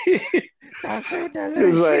 Stop shooting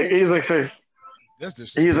that He's like, sir. That's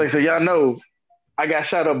just. He's like, so y'all know, I got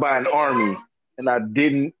shot up by an army and I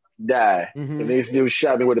didn't die, and they still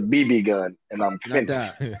shot me with a BB gun, and I'm Not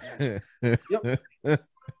finished. die.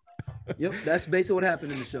 Yep, that's basically what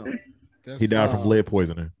happened in the show. He died from lead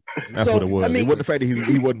poisoning. That's So, what it was. I mean- It wasn't the fact that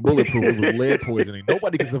he wasn't bulletproof. It was lead poisoning.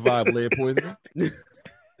 Nobody can survive lead poisoning. There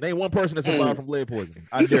ain't one person that survived from lead poisoning.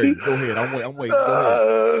 I dare you. Go ahead. I'm waiting.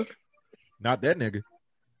 Go ahead. Not that nigga.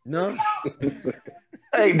 No,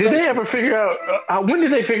 Hey, did they ever figure out when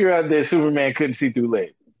did they figure out that Superman couldn't see through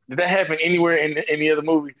lead? Did that happen anywhere in any other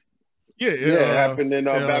movie? Yeah, it happened in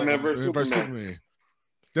Batman vs Superman.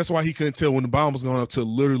 That's why he couldn't tell when the bomb was going up till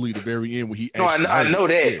literally the very end when he. No, I know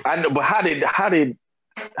that. Yeah. I know, but how did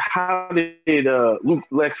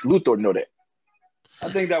Lex Luthor know that? I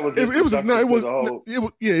think that was It was explained.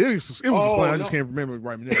 explained. I just can't remember it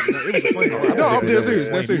right now. No, it was explained. No, I'm dead serious.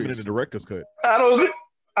 That's Even in the serious. director's cut. I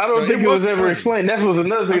don't think it was ever explained. explained. That was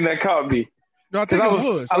another thing that caught me. No, I think it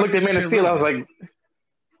was. I looked at just Man of can't Steel. I was remember. like,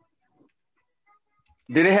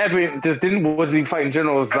 did it happen? Was he fighting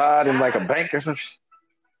General Zod in like a bank or something?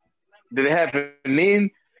 Did it happen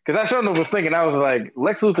then? Because I sure was thinking. I was like,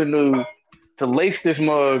 Lex Luthor knew to lace this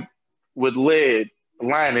mug with lead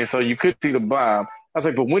lining so you could see the bomb. I was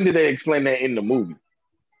like, but when did they explain that in the movie?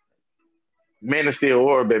 Man of Steel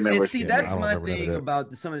or Batman and vs. see, Yeah, that's I don't my remember none of thing that.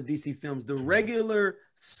 about some of the DC films. The regular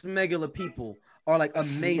smegular people are like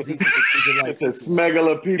amazing. Like, It's a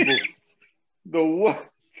smegula of people. The what?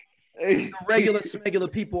 Hey. the regular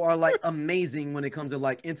smegular people are like amazing when it comes to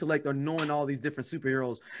like intellect or knowing all these different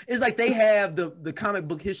superheroes. It's like they have the comic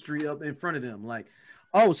book history up in front of them. Like,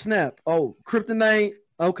 oh snap, oh kryptonite,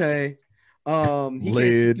 okay. He can't see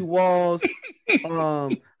Lead. through walls.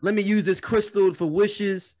 Let me use this crystal for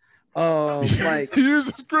wishes. Like He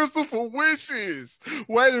uses crystal for wishes.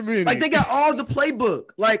 Wait a minute. Like they got all the playbook.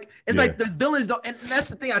 Like it's Yeah. like the villains don't, and that's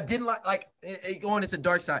the thing I didn't like. Like going into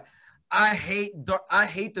Dark Side, I hate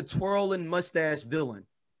the twirling mustache villain.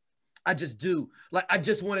 I just do. Like I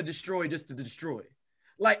just want to destroy just to destroy.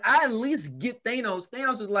 Like I at least get Thanos.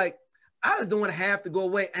 Thanos is like, I just don't want to have to go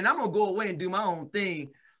away, and I'm gonna go away and do my own thing.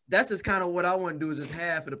 That's just kind of what I want to do is just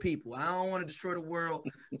half of the people. I don't want to destroy the world,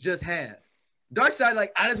 just half. Dark Side,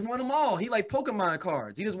 like I just want them all. He like Pokemon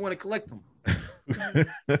cards. He just want to collect them.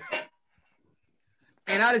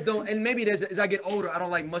 And I just don't. And maybe as I get older, I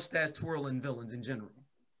don't like mustache twirling villains in general.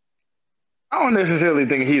 I don't necessarily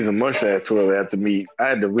think he's a mustache twirler after me. I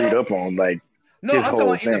had to read up on like No, his I'm talking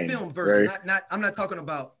whole about in the thing, film version. right? Not. I'm not talking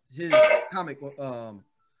about his comic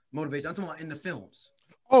motivation. I'm talking about in the films.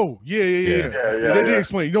 Oh yeah. Yeah, They did yeah.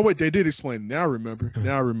 explain. You know what? They did explain. Now I remember.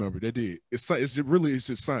 They did. It's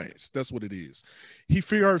just science. That's what it is. He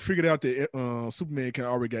figured out that Superman can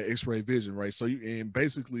already got X-ray vision, right? So and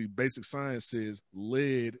basically basic science says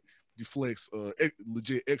lead deflects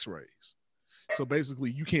legit X-rays. So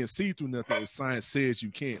basically, you can't see through nothing if science says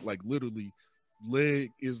you can't. Like literally, lead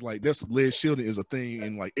is like that's lead shielding is a thing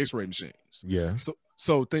in like X-ray machines. Yeah.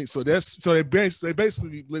 So they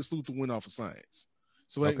basically let Luthor win off of science.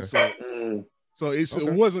 So Okay. it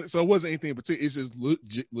wasn't anything particular. It's just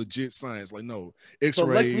legit science. Like no So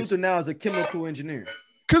Lex X-rays. Luthor now is a chemical engineer.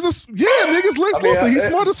 Cause it's niggas Lex Luthor. He's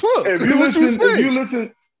smart as fuck. If you What listen, expect? if you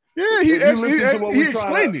listen, Yeah, he if you listen to what he we tryna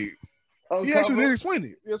explained it. He actually uncover, did explain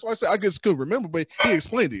it. That's why I said I just couldn't remember, but he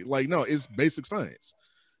explained it. Like no, it's basic science.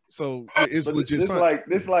 So it's but legit this science.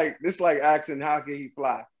 this like asking how can he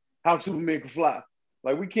fly? How Superman can fly?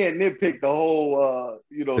 Like we can't nitpick the whole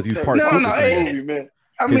 'Cause he's certain part parts of Super the Saiyan. movie, man.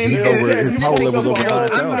 I His- mean, he's yeah, over, yeah, his you power nitpick level's over some I'm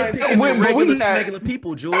 9,000. nitpicking But the regular we not- regular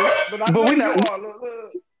people, Jules. But I But know we you not- are.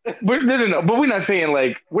 Look. But we're not saying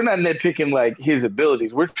like we're not nitpicking like his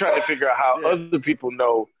abilities. We're trying to figure out how Yeah. other people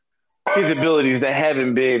know his abilities that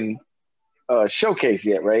haven't been showcased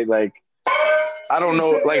yet, right? Like I don't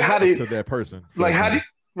know, like how do to that person. like how do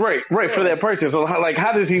right for that person. So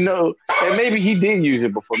how does he know? And maybe he did use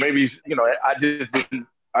it before. Maybe I just didn't.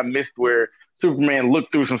 I missed where Superman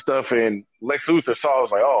looked through some stuff and Lex Luthor saw. I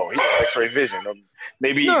was like, oh, he has X-ray vision. Or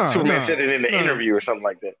maybe Superman said it in the interview or something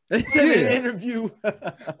like that. They said in the interview.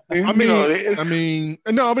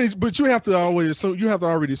 But you have to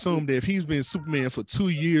already assume that if he's been Superman for 2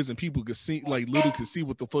 years and people could see, like, literally could see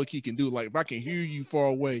what the fuck he can do. Like, if I can hear you far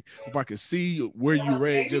away, if I can see where you're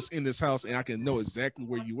at just in this house, and I can know exactly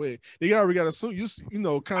where you at, they already got to assume.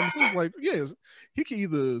 Common sense, like, yes, he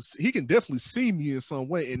can definitely see me in some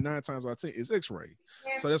way, and 9 times out of 10 it's X-ray.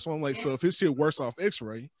 So that's why I'm like, so if his shit works off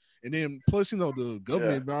X-ray. And then plus, the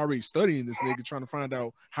government been already studying this nigga, trying to find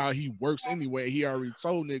out how he works anyway. He already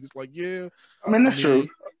told niggas like, that's true.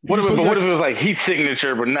 What if it was like heat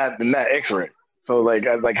signature, but not X-ray? So like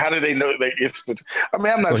how do they know? Like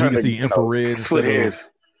I'm not trying to see infrared split hairs.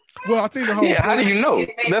 Well, I think the whole how do you know?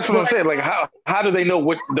 That's what I'm saying. Like how do they know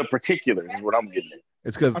what the particulars is? What I'm getting at.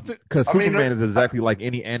 It's because Superman is exactly like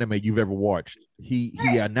any anime you've ever watched. He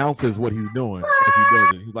announces what he's doing, and if he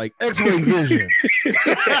doesn't, he's like X-ray vision. And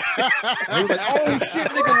he's like, oh shit,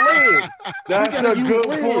 nigga, lead. That's a good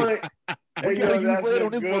point. We gotta use lead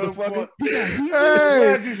on this motherfucker.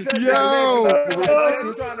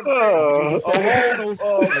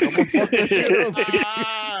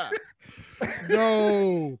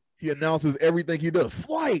 No, he announces everything he does.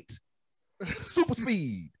 Flight, super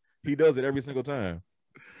speed. He does it every single time.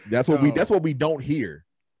 That's what we don't hear,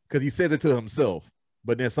 because he says it to himself.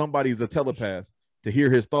 But then somebody's a telepath to hear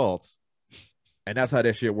his thoughts, and that's how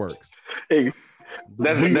that shit works. Hey,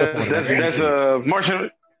 that's Martian.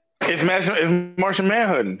 It's Martian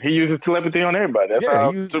Manhunting. He uses telepathy on everybody. That's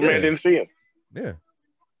how Superman didn't see him. Yeah.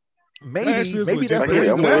 Maybe that's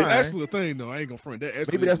actually the thing, though. I ain't gonna front that.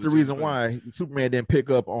 Maybe that's the reason why Superman didn't pick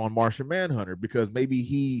up on Martian Manhunter, because maybe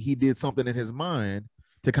he did something in his mind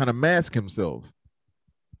to kind of mask himself,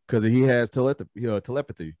 because he has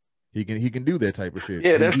telepathy. He can do that type of shit.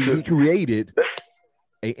 Yeah, that's he created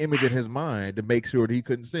an image in his mind to make sure that he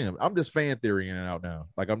couldn't see him. I'm just fan theorying it out now.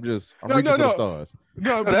 Like I'm reaching for the stars.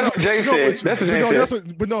 That's what Jay said. That's what Jay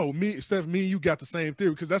said. But no, Steph, me and you got the same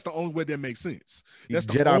theory, because that's the only way that makes sense. That's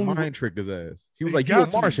the Jedi mind tricked his ass. He was like, "You're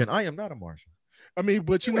a Martian. I am not a Martian." I mean,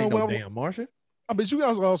 but you know what? Damn Martian. But you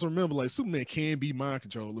guys also remember, like, Superman can be mind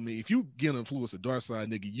controlled. I mean, if you get influenced the dark side,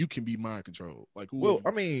 nigga, you can be mind controlled. Like, well,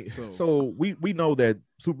 I mean, so we know that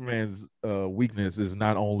Superman's weakness is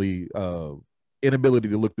not only inability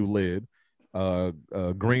to look through lead,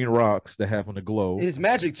 green rocks that happen to glow. It's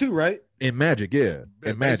magic too, right? In magic, yeah.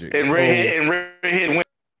 In magic. And redhead women.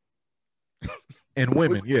 And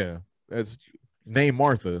women, yeah. That's name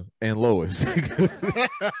Martha and Lois. Don't get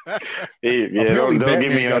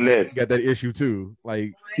me on that. Got that issue too.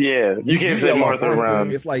 Like, yeah, you can't say Martha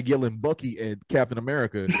around. It's like yelling Bucky and Captain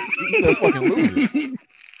America. You're gonna fucking lose it.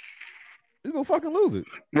 You're gonna fucking lose it.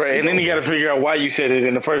 Right, and then you got to figure out why you said it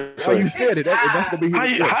in the first place. Why you said it? That's gonna be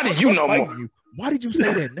how did you know more? Why did you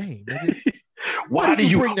say that name? How do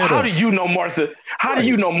you know Martha? How do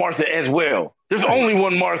you know Martha as well? There's only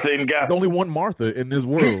one Martha in Gotham. There's only one Martha in this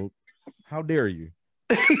world. How dare you?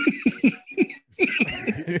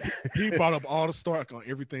 He brought up all the Stark on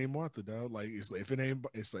everything Martha, dog. Like, it's like, if it ain't,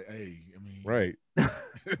 it's like, hey, I mean, right.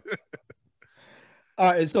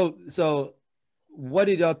 All right, so what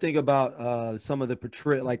did y'all think about some of the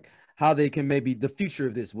portrayal, like how they can maybe the future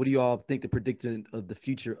of this? What do you all think the prediction of the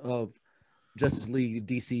future of Justice League,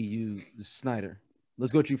 DCU, Snyder?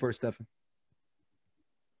 Let's go to you first, Stephen.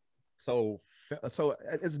 So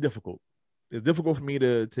it's difficult. It's difficult for me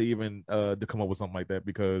to even to come up with something like that,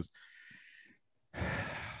 because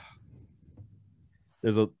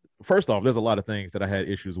there's a lot of things that I had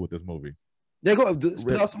issues with this movie. Yeah, go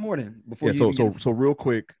spit out some more then before. Yeah, so real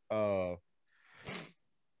quick, the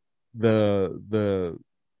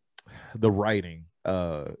writing,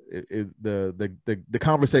 the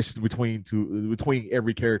conversations between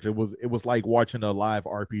every character was like watching a live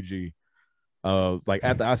RPG. Like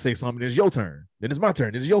after I say something, it's your turn, then it's my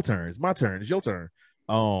turn, it's your turn, it's my turn, it's your turn.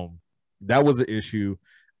 That was an issue.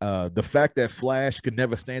 The fact that Flash could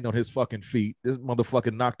never stand on his fucking feet, this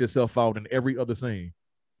motherfucker knocked himself out in every other scene.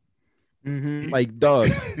 Mm-hmm. Like, dog,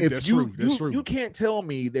 if that's you true. You can't tell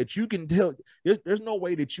me that you can tell. There's no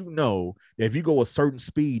way that you know that if you go a certain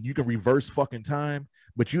speed, you can reverse fucking time,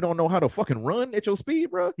 but you don't know how to fucking run at your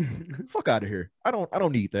speed, bro. Fuck out of here. I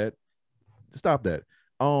don't need that. Stop that.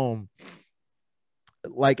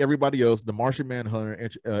 Like everybody else, the Martian Manhunter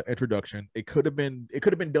introduction, it could have been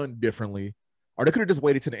done differently, or they could have just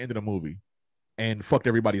waited to the end of the movie and fucked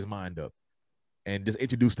everybody's mind up and just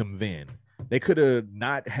introduced him then. They could have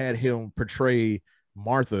not had him portray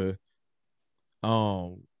Martha.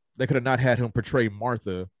 They could have not had him portray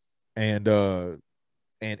Martha and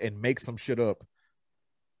make some shit up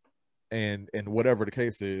and whatever the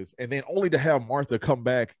case is, and then only to have Martha come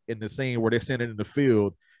back in the scene where they're standing in the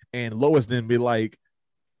field and Lois then be like,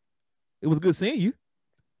 it was good seeing you.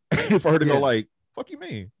 For her to go like, fuck you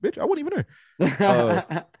mean, bitch, I wasn't even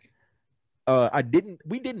there.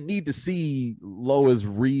 We didn't need to see Lois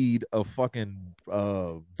read a fucking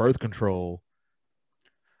birth control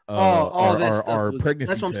or pregnancy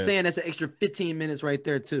that's what I'm test. saying. That's an extra 15 minutes right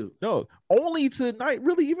there too. No, only tonight,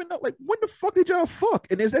 really, even though, like, when the fuck did y'all fuck?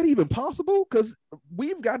 And is that even possible? Because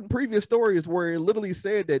we've gotten previous stories where it literally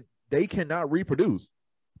said that they cannot reproduce.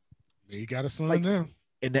 He got a son like, now.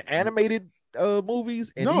 In the animated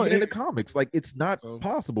movies and even in the comics, like, it's not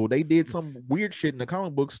possible. They did some weird shit in the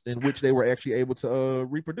comic books in which they were actually able to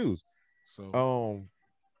reproduce. So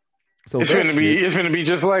it's gonna be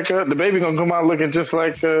just like the baby gonna come out looking just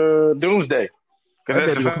like Doomsday. That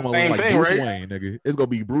baby gonna come out looking like Bruce Wayne, nigga. It's gonna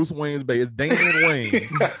be Bruce Wayne's baby. It's Damian Wayne.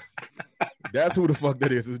 That's who the fuck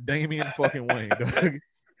that is. It's Damian fucking Wayne, dog.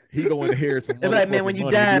 He going to inherit some. They're like, man, when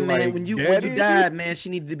you die, man, like, when you died, man, she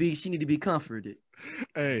need to be comforted.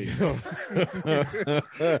 Hey,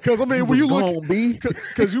 because I mean, when you look,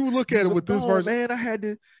 because you look at it with this version,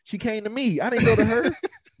 man, she came to me. I didn't go to her.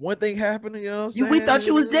 One thing happened, you know. We thought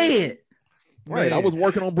you was dead. Right, man. I was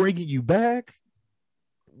working on bringing you back.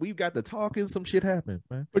 We got to talking. Some shit happened,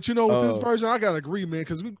 man. But you know, with this version, I gotta agree, man,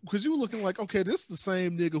 because you were looking like, okay, this is the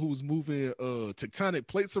same nigga who's moving tectonic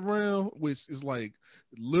plates around, which is like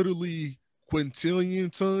literally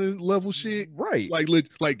quintillion ton level shit, right?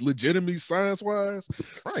 Like legitimately science wise.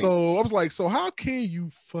 Right. So I was like, so how can you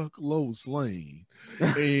fuck Lois Lane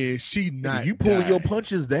and she not? You pulling your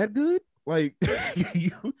punches that good? Like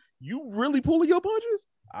you really pulling your punches?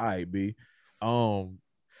 I be, I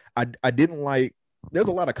didn't like. There's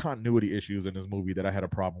a lot of continuity issues in this movie that I had a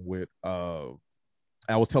problem with. I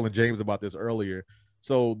was telling James about this earlier.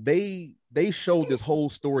 So they showed this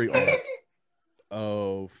whole story arc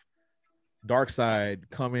of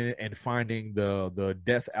Darkseid coming and finding the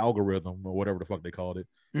death algorithm or whatever the fuck they called it.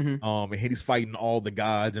 Mm-hmm. And he's fighting all the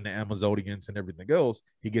gods and the Amazonians and everything else.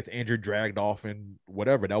 He gets injured, dragged off, and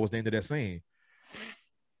whatever. That was the end of that scene.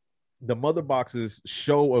 The mother boxes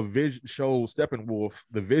show Steppenwolf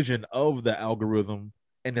the vision of the algorithm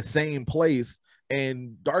in the same place,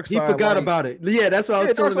 and Darkseid, he forgot about it. Yeah, that's what I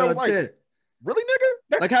was telling him. Like, really,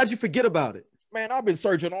 nigga? Like, how'd you forget about it? Man, I've been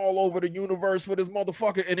searching all over the universe for this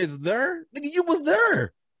motherfucker, and it's there. Nigga, you was there.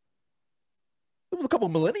 It was a couple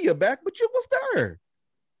millennia back, but you was there.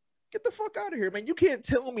 Get the fuck out of here, man. You can't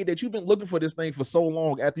tell me that you've been looking for this thing for so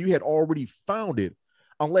long after you had already found it.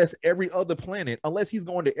 Unless he's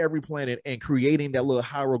going to every planet and creating that little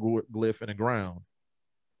hieroglyph in the ground,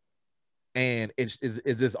 and is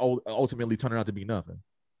this ultimately turning out to be nothing?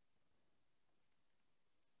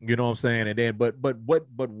 You know what I'm saying? And then, but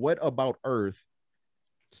what about Earth?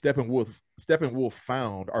 Steppenwolf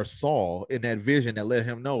found or saw in that vision that let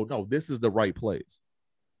him know, no, this is the right place.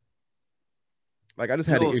 Like, I just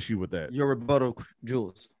had an issue with that. Your rebuttal,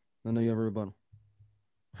 Jules. I know you have a rebuttal.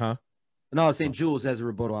 Huh? No, I was saying Jules has a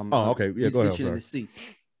rebuttal. Okay. Yeah, go ahead. In his seat.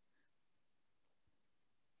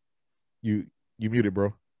 You muted,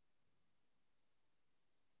 bro.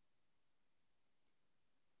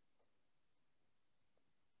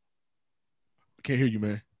 Can't hear you,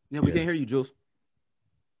 man. Yeah, we can't hear you, Jules.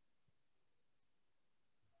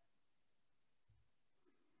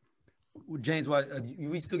 James, why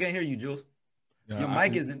we still can't hear you, Jules? No, your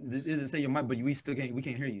mic doesn't say your mic, but we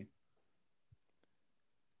can't hear you.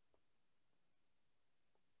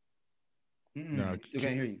 No, still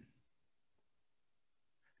can't hear you.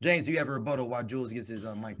 James, do you have a rebuttal while Jules gets his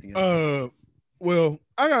mic together? Well,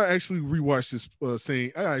 I gotta actually rewatch this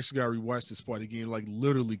scene. I actually gotta rewatch this part again, like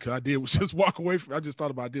literally, because I did just walk away from. I just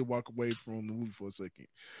thought about. I did walk away from the movie for a second.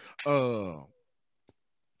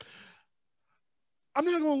 I'm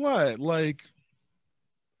not gonna lie, like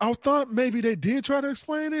I thought maybe they did try to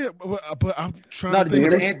explain it, but I'm trying to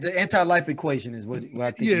think. The anti-life equation is what I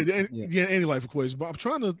think. Yeah, anti-life equation. But I'm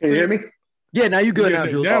trying to. Can you hear me? Yeah, now you good now,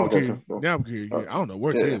 Jules. Now we can. Now we can. Yeah, I don't know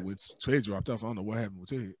where Ted went. Ted dropped off. I don't know what happened with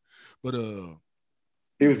Ted, but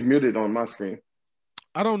he was muted on my screen.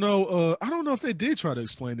 I don't know. I don't know if they did try to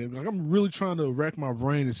explain it. Like, I'm really trying to rack my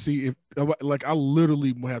brain and see if, like, I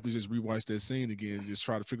literally will have to just rewatch that scene again and just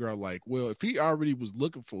try to figure out, like, well, if he already was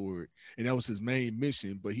looking for it and that was his main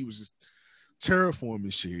mission, but he was just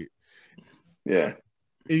terraforming shit. Yeah.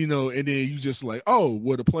 And, you know, and then you just like, oh,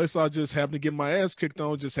 well, the place I just happened to get my ass kicked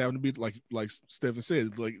on just happened to be like Stephen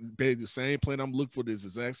said, like the same plane I'm looking for this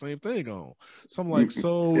exact same thing on. So I'm like,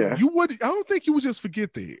 so Yeah. you would, I don't think you would just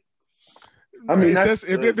forget that. I mean,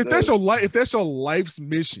 if that's your life, if that's your life's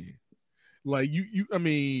mission, like I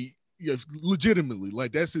mean, yeah, legitimately,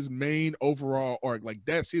 like that's his main overall arc. Like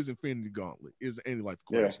that's his Infinity Gauntlet is the anti-life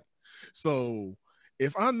equation. So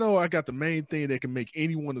if I know I got the main thing that can make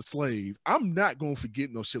anyone a slave, I'm not gonna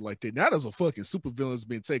forget no shit like that. Now there's a fucking supervillain's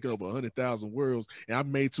been taking over 100,000 worlds, and I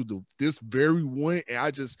made to this very one, and I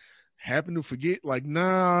just happen to forget. Like,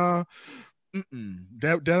 nah,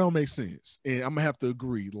 that don't make sense. And I'm gonna have to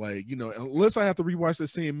agree. Like, you know, unless I have to rewatch the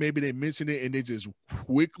scene, maybe they mentioned it and they just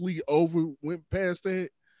quickly went past that.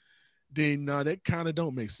 Then that kind of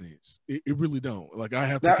don't make sense. It really don't. Like, I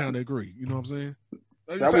have to kind of agree. You know what I'm saying?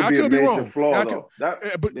 That would be a major flaw, though.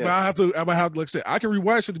 But I have to, like I said, I can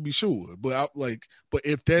rewatch it to be sure. But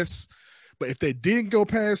if they didn't go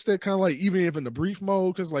past that, kind of like even if in the brief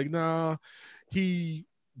mode, because like he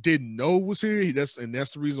didn't know was here. That's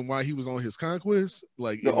the reason why he was on his conquest.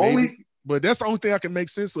 Like but that's the only thing I can make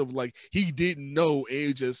sense of. Like he didn't know, and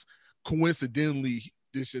it just coincidentally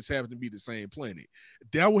this just happened to be the same planet.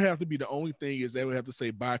 That would have to be the only thing, is they would have to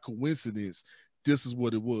say by coincidence this is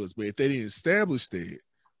what it was. But if they didn't establish that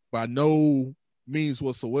by no means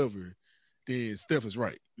whatsoever, then Steph is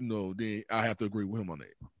right. You know, then I have to agree with him on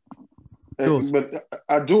that. But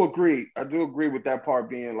I do agree. I do agree with that part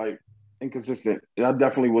being like inconsistent. I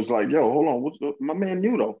definitely was like, yo, hold on, my man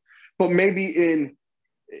knew though. But maybe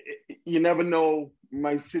you never know. You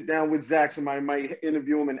might sit down with Zach, somebody might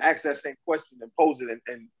interview him and ask that same question and pose it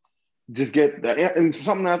and just get that. And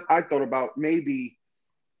something that I thought about, maybe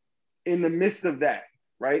in the midst of that,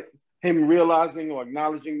 right? Him realizing or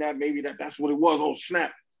acknowledging that maybe that's what it was. Oh,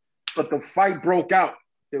 snap. But the fight broke out.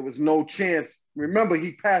 There was no chance. Remember,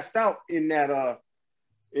 he passed out in that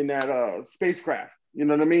spacecraft. You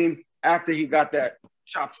know what I mean? After he got that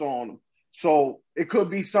chops on him. So it could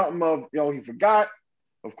be something of, he forgot.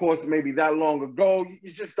 Of course, maybe that long ago.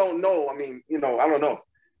 You just don't know. I mean, I don't know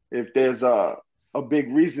if there's a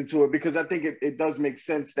big reason to it, because I think it does make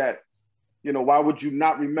sense that, why would you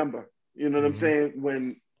not remember? You know what I'm saying?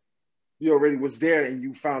 When you already was there and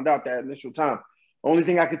you found out that initial time. Only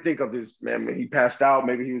thing I could think of is, man, he passed out.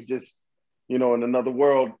 Maybe he was just, in another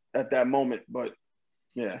world at that moment. But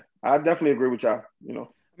yeah, I definitely agree with y'all, I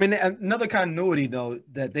mean, another continuity, though,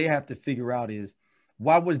 that they have to figure out is,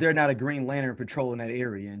 why was there not a Green Lantern patrolling that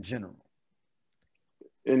area in general?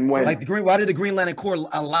 And when? Like why did the Green Lantern Corps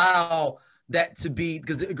allow that to be?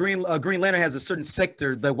 Because the Green Lantern has a certain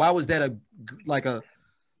sector. That why was that a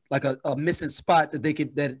missing spot that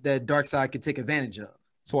that Darkseid could take advantage of?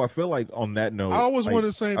 So I feel like on that note, I always want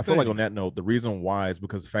the same thing. I feel like on that note, the reason why is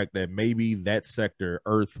because the fact that maybe that sector,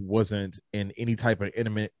 Earth, wasn't in any type of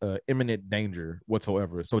imminent danger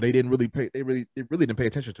whatsoever. So they didn't really didn't pay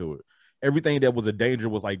attention to it. Everything that was a danger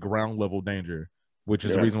was like ground level danger, which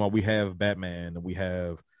is the reason why we have Batman and we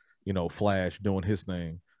have, Flash doing his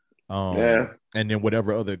thing. And then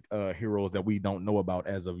whatever other heroes that we don't know about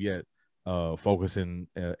as of yet, focusing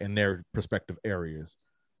in their respective areas.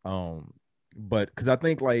 But because I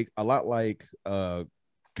think like a lot like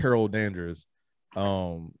Carol Danvers,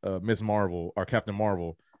 Miss Marvel or Captain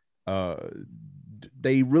Marvel,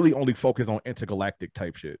 they really only focus on intergalactic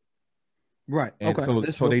type shit. Right. And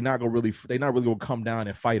okay. So they're not gonna come down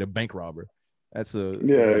and fight a bank robber. That's a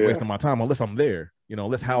waste of my time unless I'm there.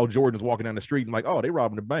 Unless Hal Jordan's walking down the street and like, oh, they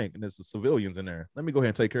robbing the bank and there's the civilians in there. Let me go ahead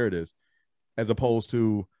and take care of this. As opposed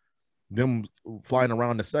to them flying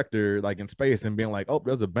around the sector like in space and being like, oh,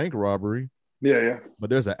 there's a bank robbery. Yeah. But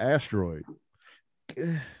there's an asteroid.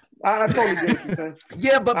 I totally get what you're saying.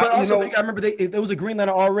 Yeah, but also I remember there was a Green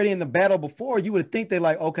Lantern already in the battle before. You would think they're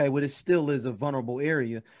like, okay, well, it still is a vulnerable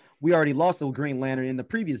area. We already lost a Green Lantern in the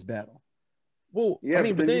previous battle. Well, yeah, I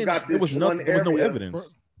mean, but then there was no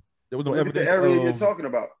evidence. There was no evidence. The area you're talking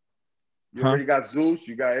about. You already got Zeus.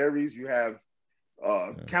 You got Ares. You have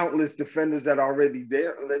countless defenders that are already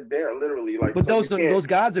there. They're literally like. But those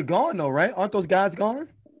guys are gone though, right? Aren't those guys gone?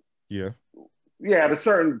 Yeah. Yeah, at a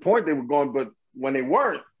certain point they were gone, but when they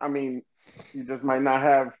weren't, I mean, you just might not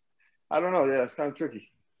have. I don't know. Yeah, it's kind of tricky.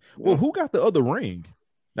 Well, who got the other ring?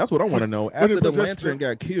 That's what I want to know. After the Lantern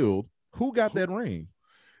got killed, who got that ring?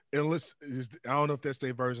 Unless I don't know if that's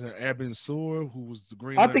their version of Abin Sur, who was the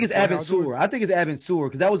Green. I think it's Abin Sur. I think it's Abin Sur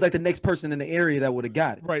because that was like the next person in the area that would have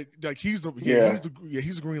got it. Right, like he's the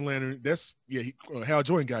Green Lantern. That's Hal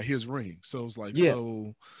Jordan got his ring, so it's like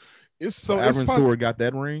so Abin Sur got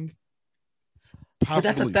that ring.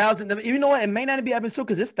 Possibly. But that's 1,000. You know what? It may not be Abin Sur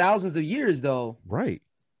because it's thousands of years though. Right.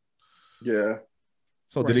 Yeah.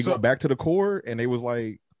 So did it go back to the core and they was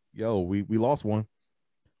like, yo, we lost one?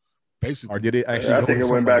 Basically. Or did it actually I think it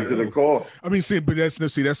went back to the core. I mean, but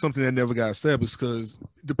that's something that never got established, because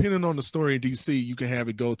depending on the story in DC, you can have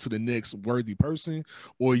it go to the next worthy person,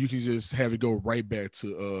 or you can just have it go right back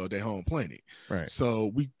to their home planet. Right.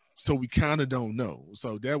 So we kind of don't know.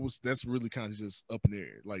 So that's really kind of just up in the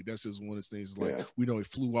air. Like, that's just one of the things. Like, we know it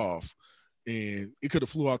flew off, and it could have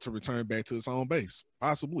flew off to return back to its own base,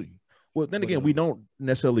 possibly. Well, then again, we don't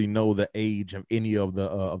necessarily know the age of any of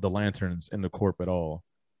the lanterns in the corp at all.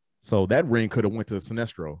 So that ring could have went to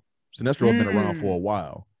Sinestro. Sinestro has been around for a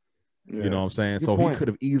while. You know what I'm saying? Good so point. He could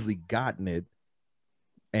have easily gotten it,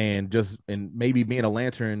 and maybe being a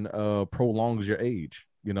lantern prolongs your age.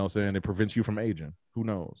 You know what I'm saying? It prevents you from aging. Who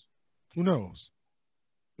knows?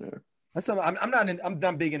 Yeah. That's something. I'm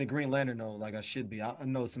not big into Green Lantern though, like I should be. I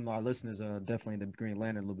know some of our listeners are definitely into Green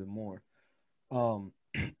Lantern a little bit more.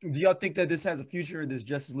 Do y'all think that this has a future? This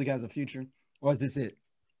Justice League has a future, or is this it?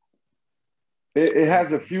 It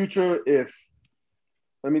has a future if,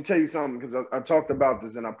 let me tell you something, because I talked about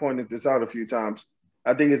this and I pointed this out a few times.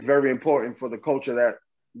 I think it's very important for the culture that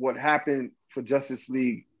what happened for Justice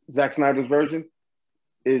League, Zack Snyder's version,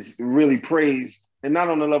 is really praised. And not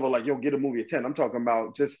on the level like, yo, get a movie at 10. I'm talking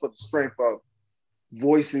about just for the strength of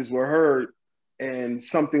voices were heard and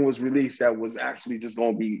something was released that was actually just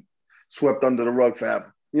going to be swept under the rug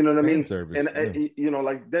forever. You know what I mean? Service, you know,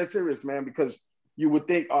 like, dead serious, man, because you would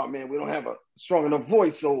think, oh man, we don't have a strong enough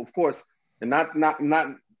voice. So of course, and not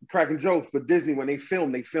cracking jokes, but Disney, when they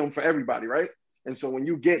film for everybody, right? And so when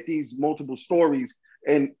you get these multiple stories,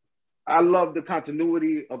 and I love the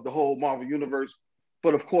continuity of the whole Marvel universe,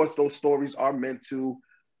 but of course those stories are meant to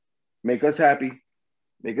make us happy,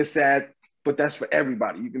 make us sad, but that's for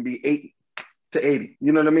everybody. You can be 8 to 80,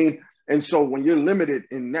 you know what I mean? And so when you're limited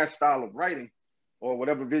in that style of writing or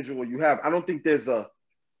whatever visual you have, I don't think there's a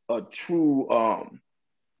true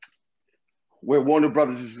where Warner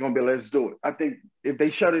Brothers is going to be, let's do it. I think if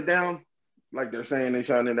they shut it down, like they're saying they're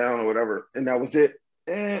shutting it down or whatever, and that was it,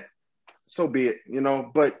 so be it, you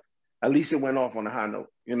know, but at least it went off on a high note.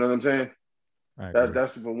 You know what I'm saying?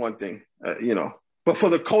 That's for one thing, you know. But for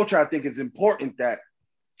the culture, I think it's important that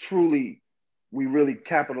truly we really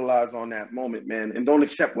capitalize on that moment, man, and don't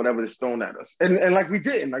accept whatever is thrown at us. And like we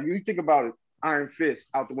didn't, like, you think about it, Iron Fist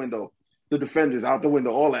out the window, the Defenders out the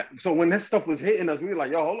window, all that. So when that stuff was hitting us, we were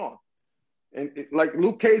like, yo, hold on. And like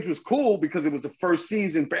Luke Cage was cool because it was the first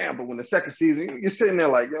season, bam. But when the second season, you're sitting there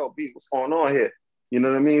like, yo, B, what's going on here? You know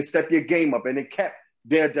what I mean? Step your game up. And it kept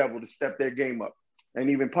Daredevil to step their game up. And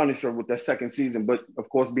even Punisher with that second season. But of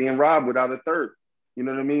course, being robbed without a third. You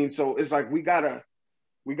know what I mean? So it's like we gotta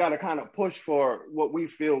kind of push for what we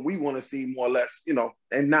feel we want to see, more or less, you know,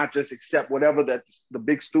 and not just accept whatever that the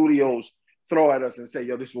big studios throw at us and say,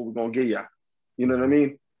 yo, this is what we're going to give you. You know what I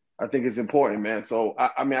mean? I think it's important, man. So,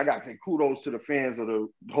 I mean, I got to say kudos to the fans of the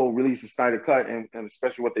whole release of Snyder Cut and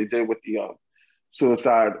especially what they did with the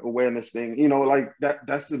suicide awareness thing. You know, like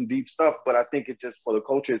that's some deep stuff, but I think it just, for the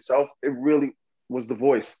culture itself, it really was the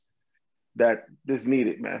voice that this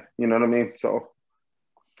needed, man. You know what I mean? So,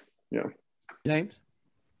 yeah. James?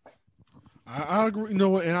 I agree, you know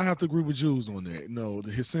what, and I have to agree with Jules on that. No,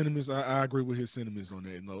 his sentiments, I agree with his sentiments on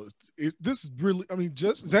that. No, this is really, I mean,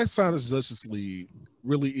 just Zack Snyder's Justice League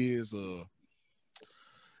really is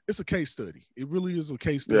it's a case study. It really is a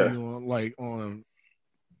case study on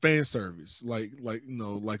fan service, like you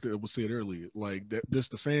know, like it was said earlier, like that.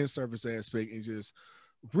 Just the fan service aspect, and just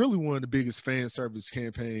really one of the biggest fan service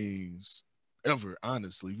campaigns ever.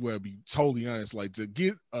 Honestly, where I'll be totally honest, like to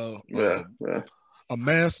get a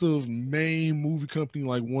massive main movie company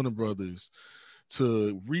like Warner Brothers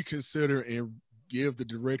to reconsider and give the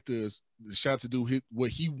directors the shot to do what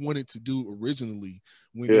he wanted to do originally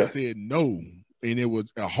when they said no, and it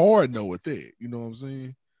was a hard no at that. You know what I'm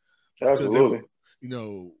saying? Absolutely. You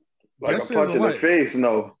know, like a punch in the face,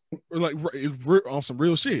 no. Or like on some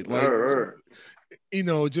real shit. Like, you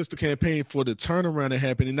know, just the campaign for the turnaround that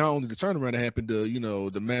happened, and not only the turnaround that happened, you know,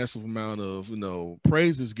 the massive amount of, you know,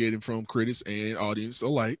 praise it's getting from critics and audience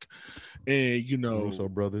alike. And, you know, Russo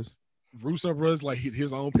brothers, like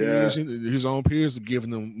his own peers, his own peers are giving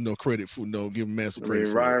them, you know, credit for, you know, giving massive credit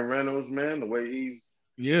for Ryan Reynolds, man, the way he's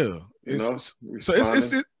so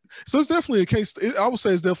it's definitely a case. I would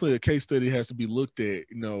say it's definitely a case study that has to be looked at,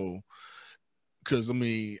 you know, because I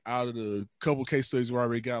mean, out of the couple case studies we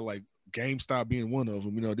already got, like GameStop being one of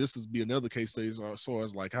them, you know, this is be another case study as far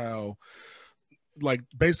as like how, like,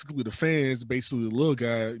 basically the fans, basically the little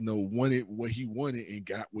guy, you know, wanted what he wanted and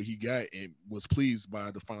got what he got and was pleased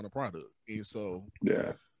by the final product. And so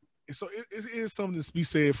it is something to be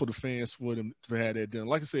said for the fans, for them to have that done.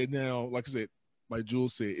 Like I said, like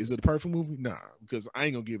Jules said, is it a perfect movie? Nah, because I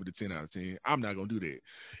ain't gonna give it a 10 out of 10. I'm not gonna do that.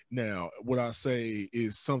 Now, what I say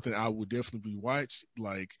is something I would definitely rewatch,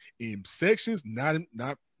 like in sections, not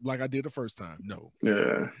like I did the first time. No.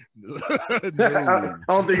 Yeah. No. I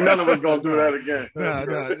don't think none of us gonna do that again.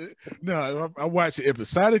 Nah. I watch it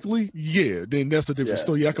episodically. Yeah, then that's a different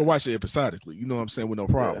story. I can watch it episodically. You know what I'm saying? With no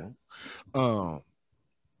problem. Yeah.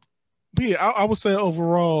 But yeah, I would say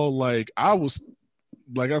overall, like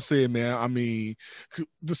I said, man, I mean,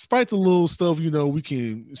 despite the little stuff, we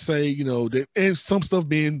can say, that, and some stuff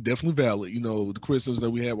being definitely valid, the criticisms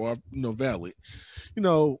that we have are, valid.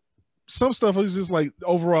 Some stuff is just like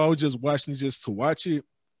overall, just watching it just to watch it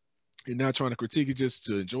and not trying to critique it just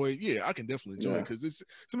to enjoy it. Yeah, I can definitely enjoy it because it's,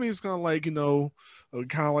 to me, it's kind of like, kind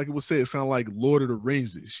of like it was said, it's kind of like Lord of the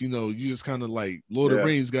Rings is, you just kind of like Lord of the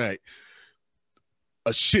Rings got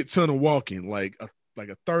a shit ton of walking, like a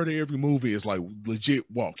third of every movie is like legit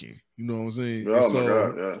walking. You know what I'm saying? Oh my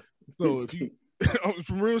God, yeah. So if you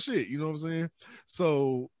from real shit, you know what I'm saying?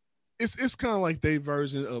 So it's kind of like their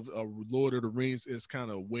version of Lord of the Rings. It's kind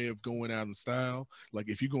of a way of going out in style. Like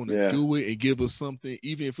if you're going to do it and give us something,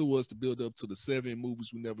 even if it was to build up to the 7 movies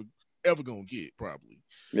we never ever gonna get, probably.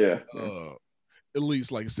 Yeah. At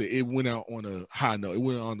least, like I said, it went out on a high note.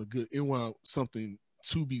 It went out something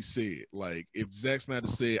to be said. Like if Zack Snyder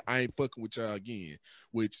said, I ain't fucking with y'all again,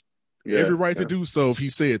 which every right to do so if he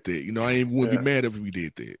said that. I wouldn't be mad if we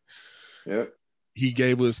did that. Yeah. He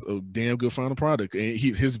gave us a damn good final product, and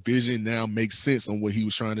his vision now makes sense on what he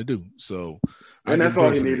was trying to do. So, and that's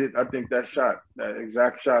all he needed. I think that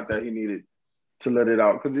exact shot that he needed to let it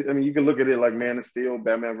out. Because I mean, you can look at it like Man of Steel,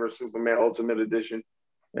 Batman vs Superman, Ultimate Edition,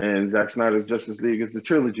 and Zack Snyder's Justice League. It's the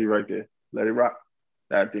trilogy right there. Let it rock.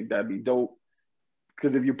 I think that'd be dope.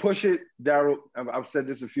 Because if you push it, Daryl, I've said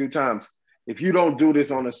this a few times. If you don't do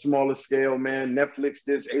this on a smaller scale, man, Netflix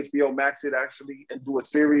this, HBO Max it actually, and do a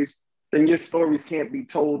series, then your stories can't be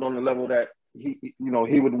told on the level that he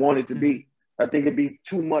would want it to be. I think it'd be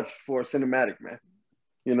too much for cinematic, man.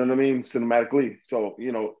 You know what I mean? Cinematically. So,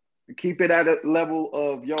 keep it at a level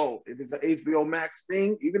of, if it's an HBO Max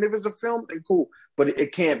thing, even if it's a film, then cool. But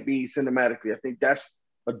it can't be cinematically. I think that's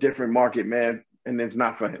a different market, man, and it's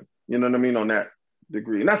not for him. You know what I mean? On that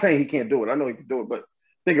degree. I'm not saying he can't do it. I know he can do it, but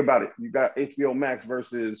think about it. You got HBO Max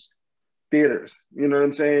versus theaters. You know what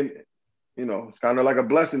I'm saying? It's kind of like a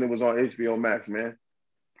blessing it was on HBO Max, man.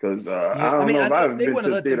 Because I don't know if I've been to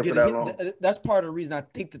the theater for that long. That's part of the reason I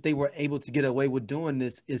think that they were able to get away with doing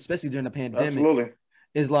this, especially during the pandemic. Absolutely.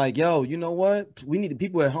 Is like, yo, you know what? We need the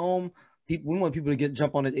people at home. We want people to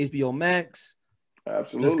jump on this HBO Max.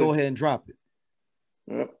 Absolutely. Let's go ahead and drop it.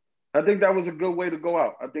 Yep. I think that was a good way to go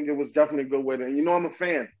out. I think it was definitely a good way to, and I'm a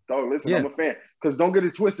fan. Dog, listen, I'm a fan. Because don't get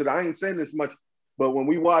it twisted. I ain't saying this much, but when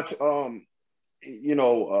we watch,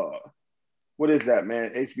 what is that,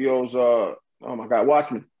 man? HBO's, oh my God,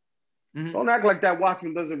 Watchmen. Mm-hmm. Don't act like that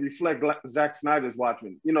Watchmen doesn't reflect Zack Snyder's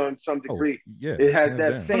Watchmen, in some degree. It has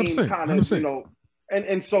that same 100%, kind of, 100%.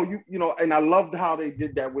 And so, and I loved how they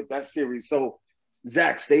did that with that series. So,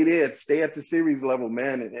 Zach, stay at the series level,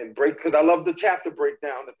 man, and break, because I love the chapter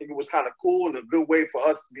breakdown. I think it was kind of cool and a good way for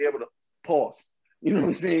us to be able to pause. You know what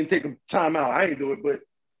I'm saying? Take a time out. I ain't do it, but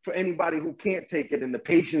for anybody who can't take it and the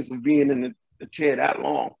patience of being in the chair that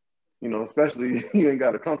long, especially you ain't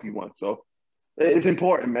got a comfy one. So it's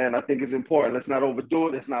important, man. I think it's important. Let's not overdo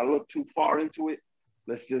it. Let's not look too far into it.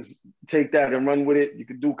 Let's just take that and run with it. You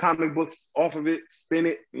could do comic books off of it, spin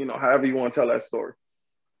it, however you want to tell that story.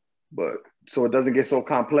 But so it doesn't get so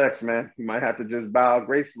complex, man. You might have to just bow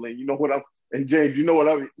gracefully. And James,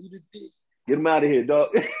 get him out of here, dog.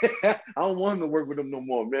 I don't want him to work with him no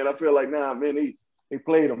more, man. I feel like, man, he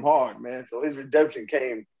played him hard, man. So his redemption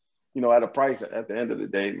came, at a price at the end of the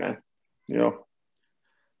day, man.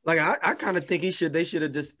 Like I kind of think they should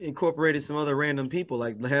have just incorporated some other random people,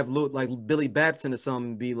 like have like Billy Batson or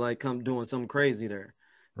something, be like come doing something crazy there,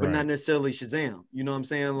 but not necessarily Shazam. You know what I'm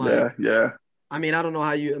saying? Like, yeah. I mean, I don't know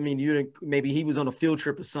how maybe he was on a field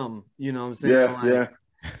trip or something. You know what I'm saying?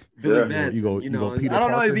 Billy Batson. I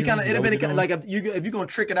don't know. It'd have been like if you're gonna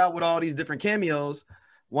trick it out with all these different cameos,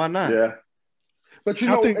 why not? Yeah. But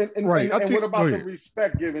what about the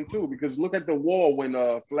respect given too? Because look at the wall when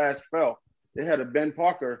Flash fell. They had a Ben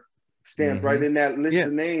Parker stamped right in that list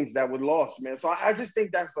of names that were lost, man. So I just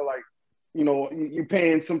think that's you're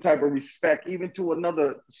paying some type of respect even to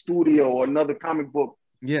another studio or another comic book,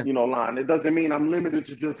 line. It doesn't mean I'm limited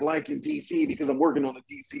to just liking DC because I'm working on a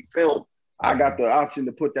DC film. I got the option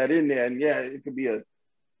to put that in there, and it could be a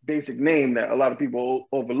basic name that a lot of people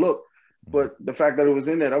overlook. But the fact that it was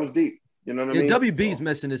in there, that was deep. You know what I mean? WB's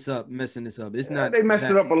messing this up. It's not. They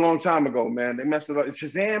messed it up a long time ago, man. They messed it up.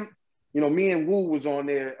 Shazam, me and Wu was on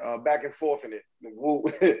there back and forth in it. Wu,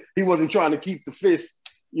 he wasn't trying to keep the fist,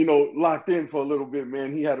 locked in for a little bit,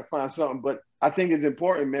 man. He had to find something. But I think it's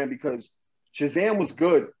important, man, because Shazam was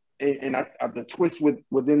good. And the twist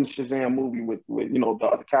within the Shazam movie with the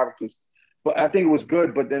other characters. But I think it was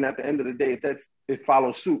good. But then at the end of the day, it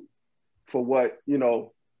follows suit for what,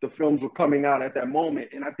 the films were coming out at that moment.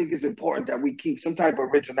 And I think it's important that we keep some type of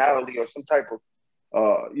originality or some type of,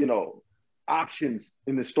 options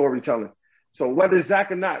in the storytelling. So whether it's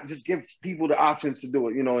Zach or not, just give people the options to do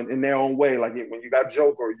it, in their own way. Like when you got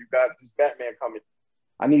Joker, or you got this Batman coming,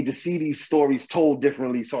 I need to see these stories told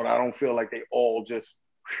differently so that I don't feel like they all just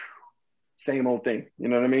same old thing. You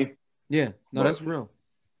know what I mean? Yeah, no, that's real.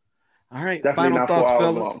 All right, Definitely final thoughts,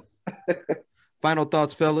 fellas. Final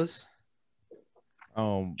thoughts, fellas.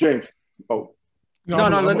 James. Oh. No,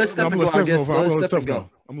 let Stephen go, I guess. Let Stephen go.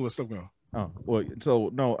 I'm gonna let Stephen go. Oh, well,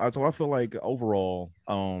 so I feel like overall,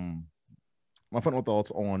 my final thoughts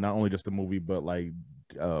on not only just the movie, but like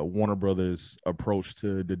Warner Brothers' approach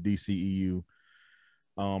to the DCEU.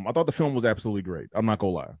 I thought the film was absolutely great. I'm not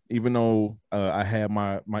gonna lie. Even though I had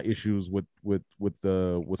my issues with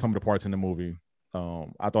some of the parts in the movie,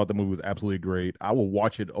 I thought the movie was absolutely great. I will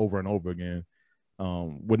watch it over and over again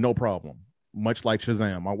with no problem. Much like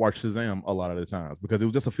Shazam, I watched Shazam a lot of the times because it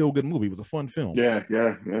was just a feel-good movie. It was a fun film. Yeah.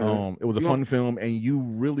 It was a fun film, and you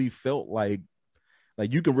really felt like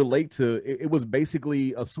you can relate to it. It was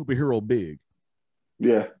basically a superhero big.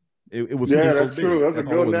 Yeah. It was. Yeah, that's big. true. That's a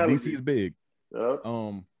good analogy. DC's big.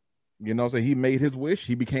 Yeah. So he made his wish.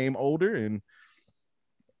 He became older, and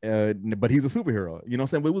but he's a superhero. You know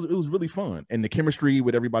what I'm saying? But it was really fun, and the chemistry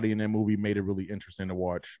with everybody in that movie made it really interesting to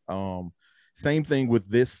watch. Same thing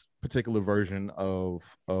with this particular version of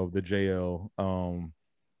the JL.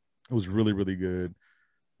 It was really, really good.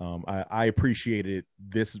 I appreciated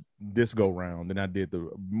this go round than I did the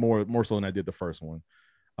more so than I did the first one.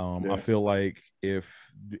 I feel like if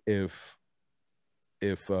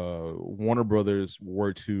Warner Brothers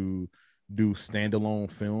were to do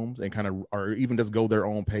standalone films and kind of, or even just go their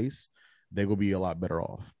own pace, they will be a lot better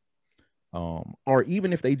off. Or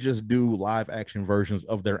even if they just do live action versions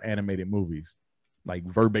of their animated movies, like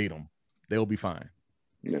verbatim, they'll be fine.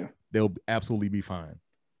 Yeah, they'll absolutely be fine.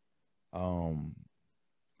 I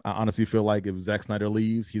honestly feel like if Zack Snyder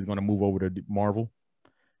leaves, he's going to move over to Marvel,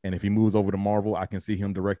 and if he moves over to Marvel, I can see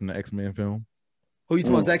him directing the X-Men film. Who you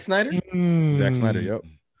talking about, Zack Snyder? Zack Snyder, yep.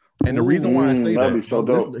 And the reason why I say that,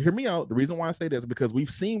 so hear me out. The reason why I say that is because we've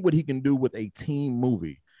seen what he can do with a team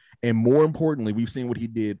movie. And more importantly, we've seen what he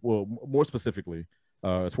did. Well, more specifically,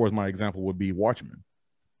 as far as my example would be Watchmen.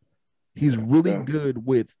 He's really good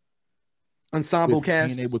with ensemble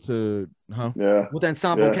cast. Being able to, with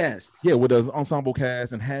ensemble cast. Yeah, with an ensemble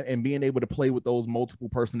cast and being able to play with those multiple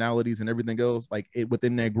personalities and everything else, like it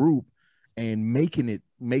within that group, and making it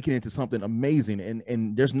into something amazing.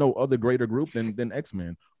 And there's no other greater group than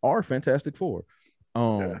X-Men or Fantastic Four.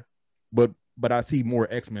 But I see more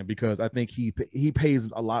X-Men because I think he pays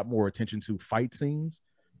a lot more attention to fight scenes,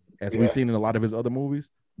 as we've seen in a lot of his other movies.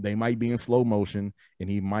 They might be in slow motion, and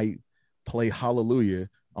he might play Hallelujah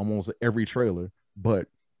almost every trailer, but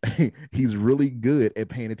he's really good at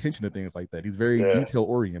paying attention to things like that. He's very detail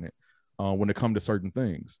oriented when it comes to certain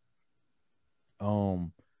things.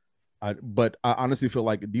 But I honestly feel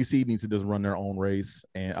like DC needs to just run their own race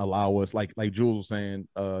and allow us, like Jules was saying,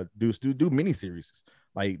 do miniseries.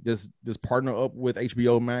 Like just partner up with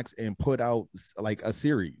HBO Max and put out like a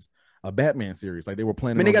series, a Batman series. Like they were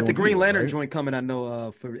planning. I mean, they got the Green Lantern joint coming. I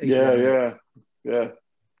know for HBO Max.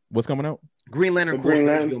 What's coming out? Green Lantern Corps for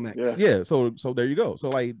HBO Max. Yeah. So there you go. So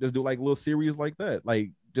like just do like little series like that.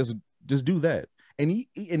 Like just do that. And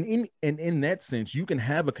in that sense, you can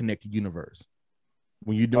have a connected universe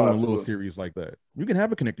when you're doing a little series like that. You can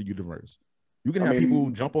have a connected universe. You can have people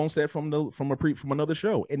jump on set from another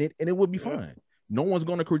show, and it would be fine. No one's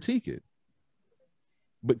going to critique it.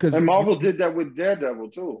 Because Marvel did that with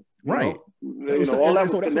Daredevil too, right? All that was so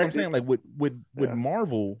that's connected. what I'm saying. Like with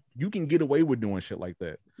Marvel, you can get away with doing shit like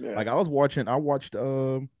that. Yeah. Like I watched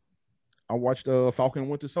Falcon and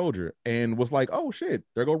Winter Soldier and was like, oh shit,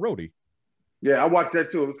 there go Rhodey. Yeah, I watched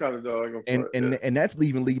that too. It was kind of dog. And that's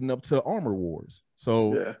even leading up to Armor Wars.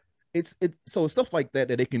 So it's stuff like that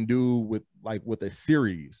they can do with a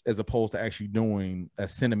series as opposed to actually doing a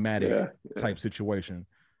cinematic type situation.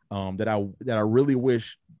 That I really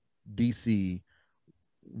wish DC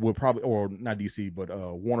would probably, or not DC, but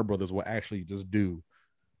Warner Brothers will actually just do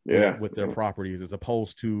with their properties, as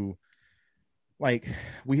opposed to like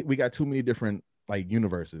we got too many different like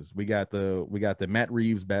universes. We got the Matt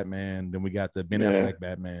Reeves Batman, then we got the Ben Affleck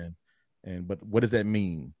Batman, but what does that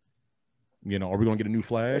mean? You know, are we gonna get a new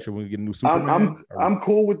Flash? Are we gonna get a new I'm Superman? I'm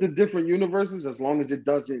cool with the different universes as long as it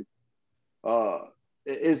doesn't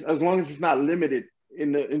as long as it's not limited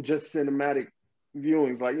in just cinematic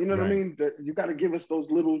viewings. Like, you know what I Right. mean? That you got to give us those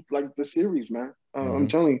little, like, the series, man. I'm Mhm.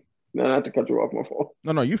 telling you, no, not to cut you off, my fault.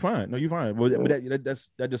 No, you're fine. No, you're fine. But, Yeah. but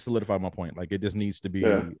that just solidified my point. Like, it just needs to be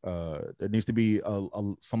Yeah. there needs to be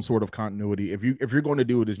some sort of continuity. If you're going to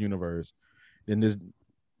do this universe, then there's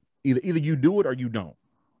either you do it or you don't.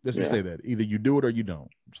 Let's just say that either you do it or you don't.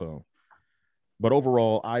 So, but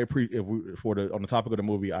overall, I appreciate on the topic of the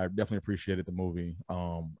movie, I definitely appreciated the movie.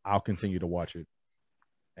 I'll continue to watch it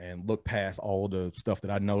and look past all the stuff that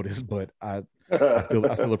I noticed, but I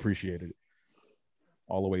still appreciated it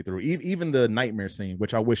all the way through. Even the nightmare scene,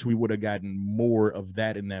 which I wish we would have gotten more of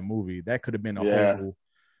that in that movie. That could have been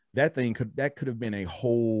that could have been a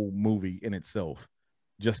whole movie in itself.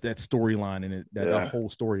 Just that storyline and that whole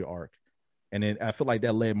story arc. And then I feel like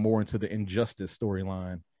that led more into the Injustice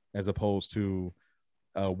storyline as opposed to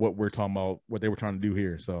what we're talking about, what they were trying to do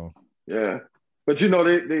here. So yeah, but you know,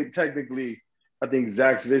 they technically, I think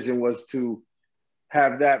Zach's vision was to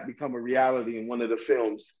have that become a reality in one of the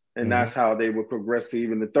films, and that's how they would progress to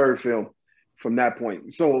even the third film from that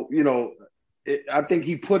point. So, you know, I think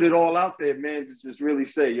he put it all out there, man. Just really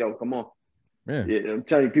say, yo, come on. Yeah, I'm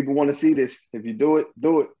telling you, people want to see this. If you do it,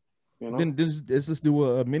 do it. You know? Then let's just do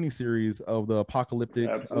a mini series of the apocalyptic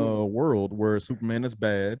world where Superman is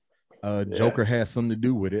bad. Joker has something to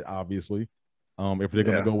do with it, obviously. If they're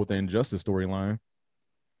gonna go with the Injustice storyline,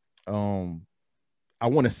 I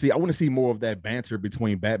want to see more of that banter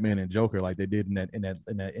between Batman and Joker, like they did in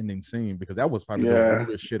that ending scene, because that was probably the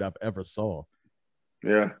realest shit I've ever saw.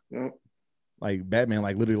 Yeah. Like Batman,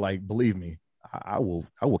 like literally, like, believe me, I will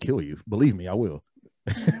kill you. Believe me, I will.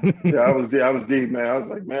 I was deep, man. I was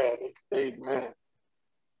like, man,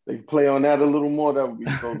 they play on that a little more. That would be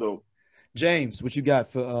so dope. James, what you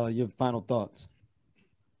got for your final thoughts?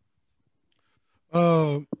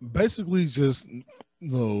 Basically, just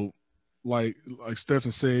like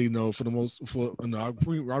Stephen said, I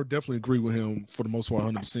definitely agree with him for the most part,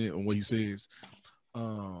 100% on what he says.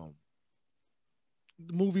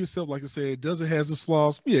 The movie itself, like I said, does it has its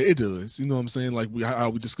flaws? Yeah, it does. You know what I'm saying? Like how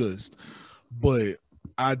we discussed, but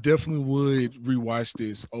I definitely would rewatch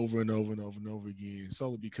this over and over and over and over again,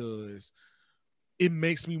 solely because it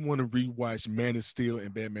makes me want to rewatch Man of Steel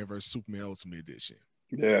and Batman vs Superman Ultimate Edition.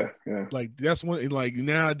 Yeah. Like that's one. Like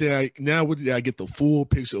now I get the full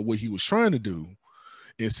picture of what he was trying to do,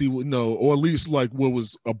 and see what or at least like what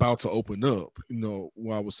was about to open up.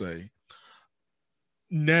 What I would say.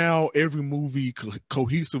 Now every movie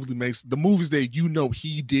cohesively makes the movies that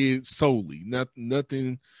he did solely,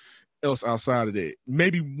 nothing else outside of that.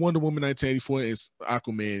 Maybe Wonder Woman 1984 and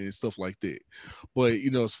Aquaman and stuff like that. But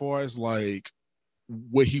as far as like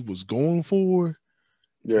what he was going for,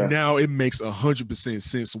 now it makes 100%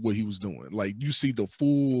 sense of what he was doing. Like you see the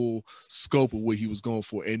full scope of what he was going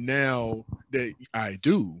for, and now that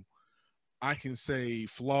I can say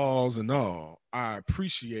flaws and all, I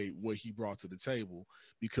appreciate what he brought to the table,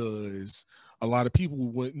 because a lot of people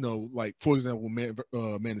would like, for example, Man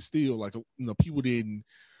of Steel, like people didn't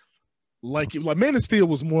like it. Like Man of Steel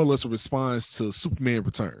was more or less a response to Superman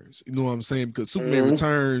Returns. You know what I'm saying? Because Superman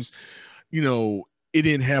Returns, it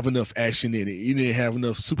didn't have enough action in it. It didn't have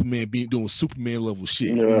enough Superman doing Superman level shit.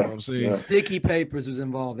 You know what I'm saying? Sticky papers was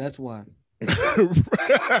involved. That's why.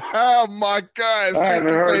 Oh my God! I haven't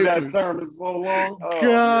heard that term in so long.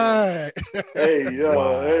 God.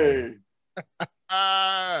 Hey.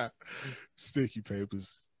 Sticky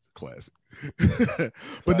papers, classic.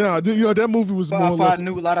 But no, that movie was more or less. A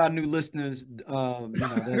lot of our new listeners,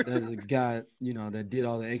 there's a guy, that did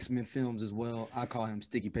all the X-Men films as well. I call him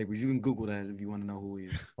Sticky Papers. You can Google that if you want to know who he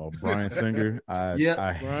is. Oh, Bryan Singer. I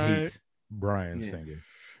hate Bryan Singer.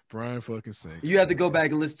 Bryan fucking Singer. You have to go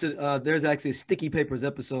back and listen to. There's actually a Sticky Papers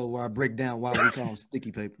episode where I break down why we call them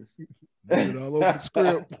Sticky Papers. All over the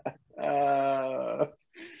script.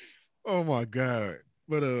 Oh my God!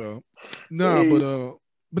 But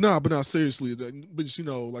seriously. But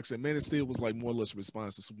like I said, Man of Steel was like more or less a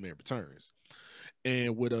response to Superman Returns,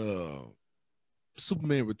 and with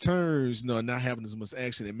Superman Returns, not having as much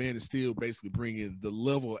action, and Man of Steel basically bringing the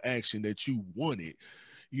level of action that you wanted.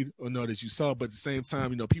 That you saw, but at the same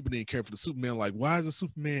time, people didn't care for the Superman. Like, why is the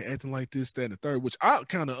Superman acting like this, that, and the third? Which I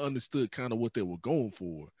kind of understood kind of what they were going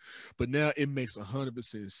for, but now it makes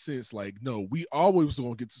 100% sense. Like, no, we always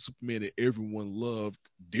going to get the Superman that everyone loved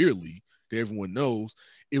dearly, that everyone knows.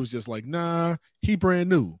 It was just like, nah, he brand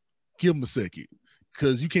new. Give him a second,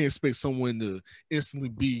 because you can't expect someone to instantly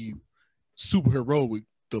be super heroic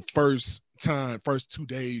the first 2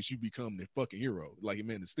 days you become the fucking hero, like in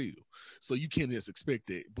Man of Steel. So you can't just expect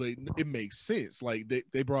that, but it makes sense. Like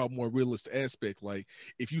they brought more realistic aspect. Like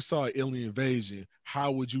if you saw an alien invasion,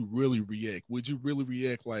 how would you really react? Would you really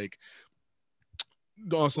react like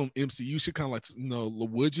on some MCU shit, kind of like,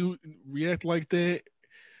 would you react like that?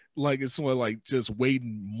 Like it's sort of like just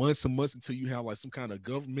waiting months and months until you have like some kind of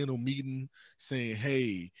governmental meeting saying,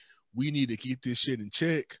 hey, we need to keep this shit in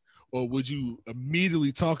check? Or would you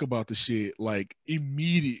immediately talk about the shit, like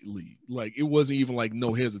immediately? Like it wasn't even like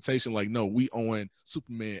no hesitation, like, no, we on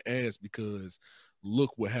Superman ass because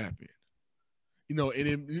look what happened. And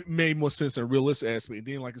it made more sense in a realistic aspect. And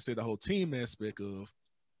then, like I said, the whole team aspect of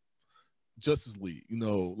Justice League,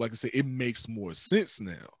 like I said, it makes more sense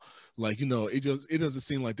now. Like, it doesn't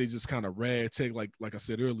seem like they just kind of ragtag, like I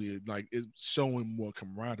said earlier, like it's showing more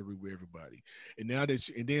camaraderie with everybody. And now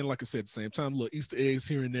and then, like I said, at the same time, look, Easter eggs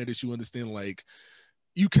here and there that you understand, like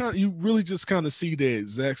you really just kind of see that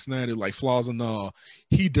Zack Snyder, like flaws and all,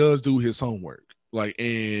 he does do his homework. Like,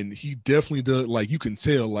 and he definitely does, like, you can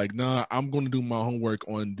tell, like, nah, I'm going to do my homework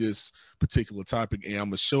on this particular topic and I'm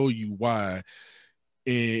going to show you why.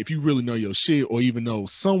 And if you really know your shit or even know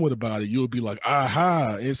somewhat about it, you'll be like,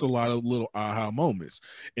 aha. And it's a lot of little aha moments.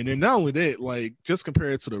 And then not only that, like just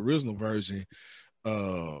compared to the original version,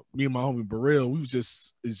 me and my homie Burrell, it's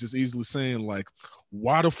just easily saying like,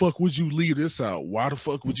 why the fuck would you leave this out? Why the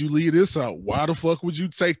fuck would you leave this out? Why the fuck would you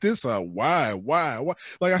take this out? Why?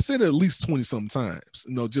 Like I said, at least 20 sometimes,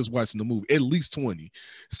 just watching the movie, at least 20.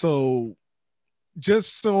 So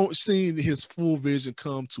just seeing his full vision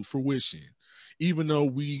come to fruition, even though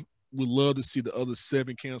we would love to see the other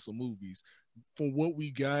 7 canceled movies, for what we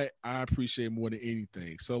got, I appreciate more than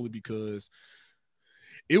anything, solely because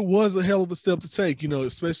it was a hell of a step to take,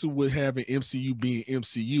 especially with having MCU being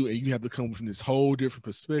MCU, and you have to come from this whole different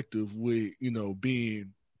perspective with,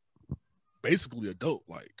 being basically adult,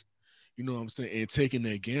 like, you know what I'm saying, and taking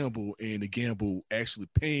that gamble, and the gamble actually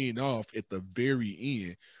paying off at the very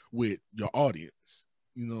end with your audience.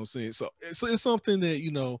 You know what I'm saying? So it's something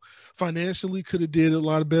that, financially could have did a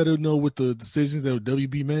lot better, with the decisions that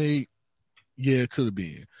WB made. Yeah, it could have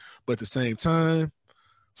been. But at the same time,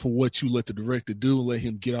 for what you let the director do, let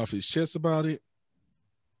him get off his chest about it,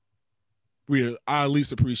 I at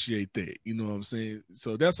least appreciate that. You know what I'm saying?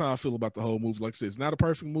 So that's how I feel about the whole movie. Like I said, it's not a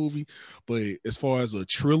perfect movie, but as far as a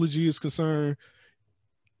trilogy is concerned,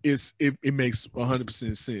 it makes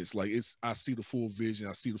 100% sense. Like I see the full vision.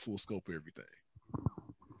 I see the full scope of everything.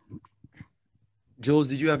 Jules,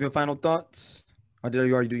 did you have your final thoughts? Or did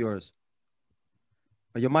you already do yours?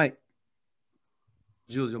 Or your mic?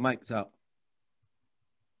 Jules, your mic's out.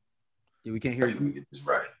 Yeah, we can't hear you. Let me get this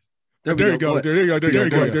right. There you go. There you go.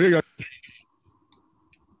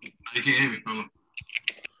 You can't hear me. Hold on.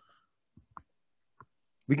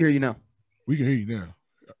 We can hear you now. We can hear you now.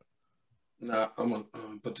 Nah, I'm going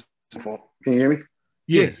to put the Can you hear me?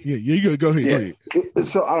 Yeah. You go ahead.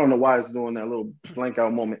 So I don't know why it's doing that little blank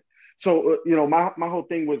out moment. So, my whole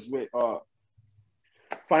thing was with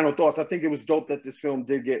final thoughts. I think it was dope that this film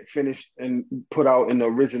did get finished and put out in the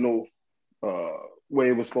original way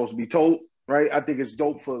it was supposed to be told, right? I think it's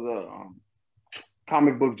dope for the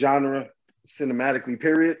comic book genre, cinematically,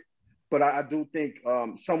 period. But I do think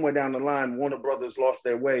somewhere down the line, Warner Brothers lost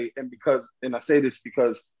their way. And I say this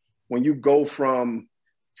because when you go from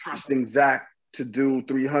trusting Zack to do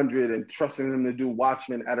 300 and trusting him to do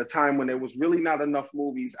Watchmen at a time when there was really not enough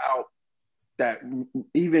movies out that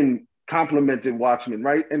even complimented Watchmen,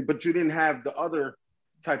 right? But you didn't have the other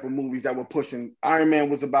type of movies that were pushing. Iron Man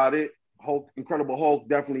was about it. Incredible Hulk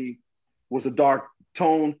definitely was a dark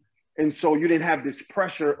tone. And so you didn't have this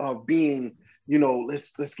pressure of being,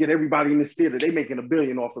 let's get everybody in this theater. They making $1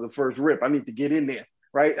 billion off of the first rip. I need to get in there,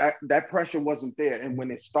 right? That pressure wasn't there. And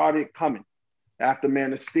when it started coming after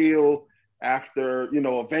Man of Steel, after,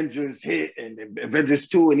 Avengers hit and Avengers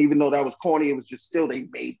 2, and even though that was corny, it was just still, they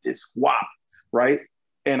made this whop, right?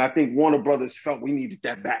 And I think Warner Brothers felt we needed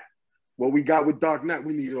that back. What we got with Dark Knight,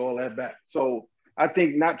 we needed all that back. So I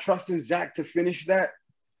think not trusting Zack to finish that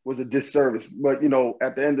was a disservice. But,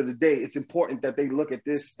 at the end of the day, it's important that they look at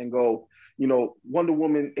this and go, Wonder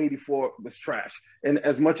Woman 84 was trash. And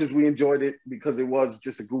as much as we enjoyed it because it was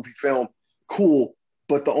just a goofy film, cool.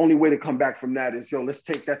 But the only way to come back from that is, let's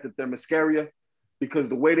take that to Themyscira, because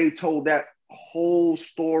the way they told that whole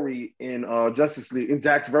story in Justice League, in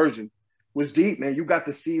Zack's version, was deep, man. You got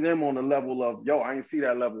to see them on the level of, I ain't see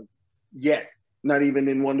that level yet. Not even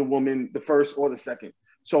in Wonder Woman, the first or the second.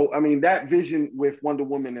 So, I mean, that vision with Wonder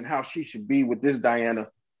Woman and how she should be with this Diana,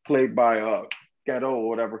 played by Gadot or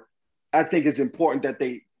whatever, I think it's important that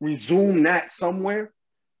they resume that somewhere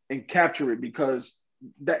and capture it, because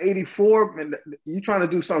the 84, man, you trying to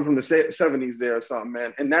do something from the 70s there or something,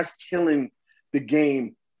 man. And that's killing the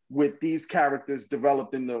game with these characters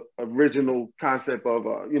developed in the original concept of,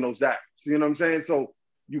 Zach. So, you know what I'm saying? So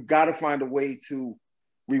you got to find a way to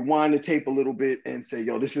rewind the tape a little bit and say,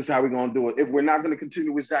 yo, this is how we're going to do it. If we're not going to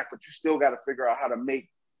continue with Zach, but you still got to figure out how to make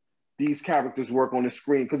these characters work on the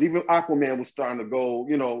screen. Because even Aquaman was starting to go,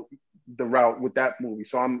 the route with that movie.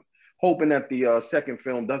 So I'm hoping that the second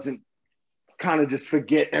film doesn't kind of just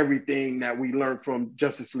forget everything that we learned from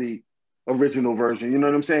Justice League original version. You know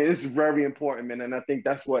what I'm saying? This is very important, man. And I think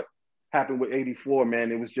that's what happened with 84,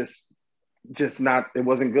 man. It was just not, it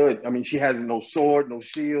wasn't good. I mean, she has no sword, no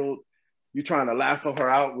shield. You're trying to lasso her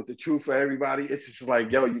out with the truth for everybody. It's just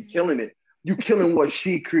like, yo, you're killing it. You killing what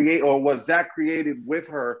she created or what Zach created with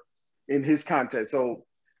her in his content. So,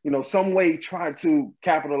 some way try to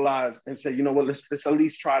capitalize and say, you know what, let's at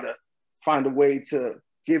least try to find a way to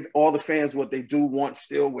give all the fans what they do want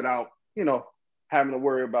still without, having to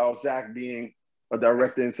worry about Zach being a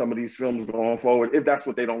director in some of these films going forward, if that's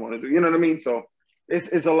what they don't want to do. You know what I mean? So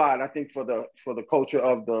it's a lot. I think for the culture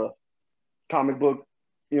of the comic book,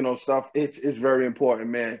 stuff, it's very important,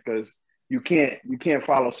 man, because you can't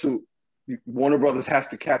follow suit. Warner Brothers has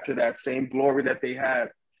to capture that same glory that they have,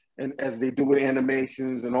 and as they do with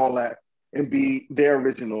animations and all that, and be their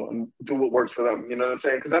original and do what works for them. You know what I'm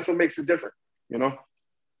saying? Because that's what makes it different.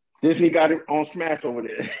 Disney got it on smash over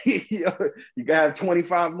there. You gotta have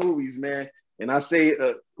 25 movies, man. And I say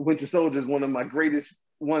Winter Soldier is one of my greatest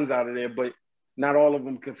ones out of there, but not all of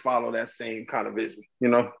them can follow that same kind of vision.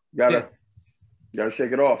 Gotta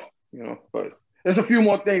shake it off. But there's a few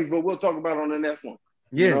more things, but we'll talk about it on the next one.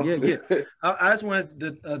 Yeah. I just wanted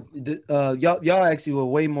y'all actually were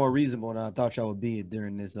way more reasonable than I thought y'all would be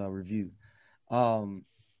during this review.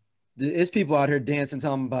 There's people out here dancing,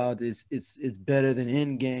 talking about it's better than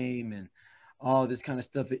Endgame and all this kind of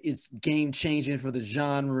stuff. It's game changing for the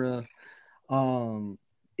genre.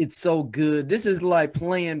 It's so good. This is like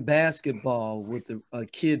playing basketball with a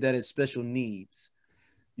kid that has special needs,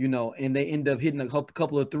 and they end up hitting a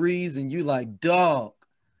couple of threes, and you like, dog,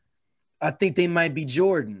 I think they might be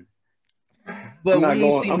Jordan. But we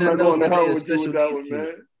ain't seen nothing else that they had special needs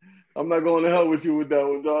kid. I'm not going to hell with you with that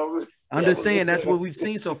one, dog. I'm just saying that's what we've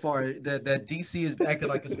seen so far. That DC has acted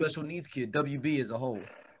like a special needs kid. WB as a whole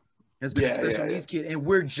has been a special needs kid, and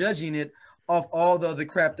we're judging it off all the other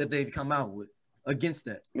crap that they've come out with against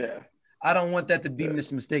that. Yeah, I don't want that to be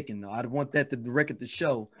mistaken, though. I want that to record to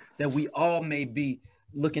show that we all may be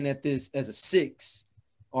looking at this as a 6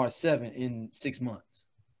 or a 7 in 6 months.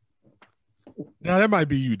 No, that might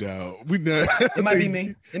be you, dog. It might be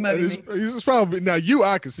me. It might be me. It's probably now you.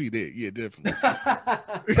 I can see that. Yeah, definitely.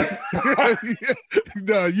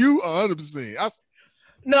 No, you 100%.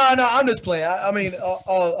 No, I'm just playing. I mean,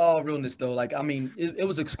 all realness though. Like, I mean, it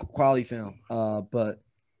was a quality film. But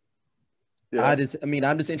yeah. I'm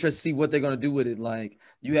just interested to see what they're gonna do with it. Like,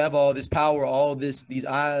 you have all this power, all these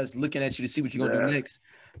eyes looking at you to see what you're gonna do next.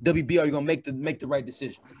 WB, are you gonna make the right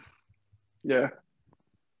decision? Yeah.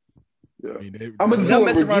 Yeah. I mean, I'm gonna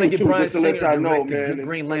mess around and get Bryan Singer to direct the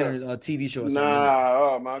Green Lantern TV show. Or something.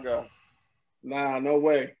 Oh my God. Nah, no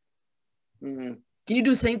way. Mm-mm. Can you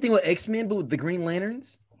do the same thing with X-Men, but with the Green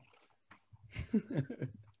Lanterns?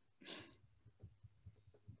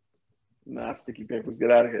 Nah, sticky papers,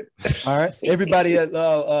 get out of here. All right, everybody.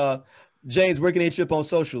 James, where can they trip on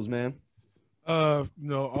socials, man?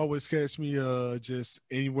 Always catch me just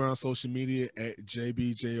anywhere on social media at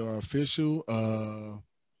JBJR Official.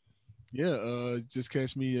 Just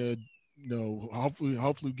catch me.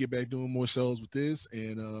 Hopefully get back doing more shows with this,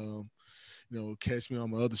 and catch me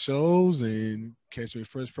on my other shows, and catch me at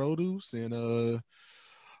Fresh Produce, and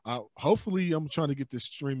hopefully I'm trying to get this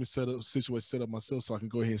streaming situation set up myself so I can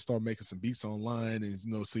go ahead and start making some beats online,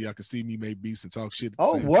 and so y'all can see me make beats and talk shit.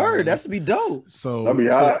 Oh, word! That's to be dope. So that'd be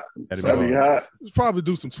hot. That'd be hot. Probably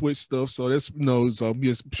do some Twitch stuff. So that's so I'm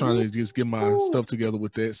just trying to just get my stuff together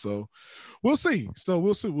with that. So we'll see.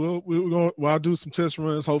 I'll do some test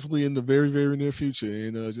runs hopefully in the very, very near future,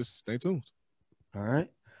 and just stay tuned. All right,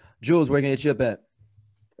 Jules, where can they hit you up at?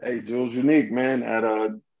 Hey, Jules Unique, man, at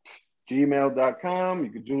gmail.com. You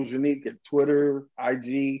can Jules Unique at Twitter,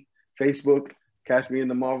 IG, Facebook. Catch me in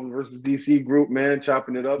the Marvel versus DC group, man,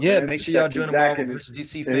 chopping it up. Yeah, man. make sure y'all join the Marvel versus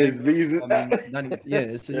DC fan.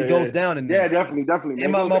 It goes down in there. Yeah, definitely.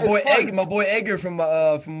 And my boy Edgar from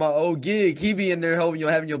my old gig, he be in there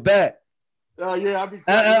having your back. I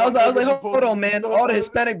was like, hold on, man. All the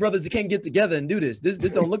Hispanic brothers that can't get together and do this. This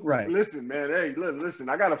don't look right. Listen, man. Hey, listen.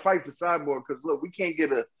 I got to fight for Cyborg because look, we can't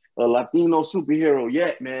get a Latino superhero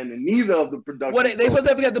yet, man, and neither of the productions. Well, they supposed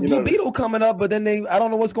to have got the Blue Beetle coming up, but then I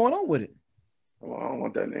don't know what's going on with it. Well, I don't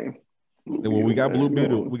want that name. Well, we got Blue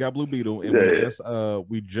Beetle. We got Blue Beetle, and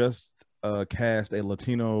we just cast a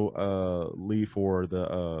Latino lead for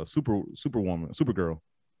the Supergirl.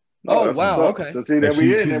 Oh wow, okay. So see that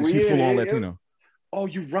She's full on Latino. Oh,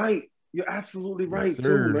 you're right. You're absolutely right Yes,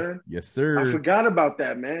 too, man. Yes, sir. I forgot about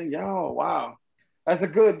that, man. Yo, wow. That's a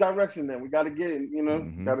good direction then. We got to get it,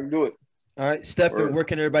 got to do it. All right, Stephen, where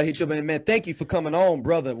can everybody hit you, man? Thank you for coming on,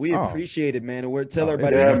 brother. We appreciate it, man. And we're tell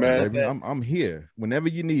everybody. Yeah, man. I'm here. Whenever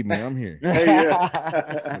you need me, I'm here. Hey,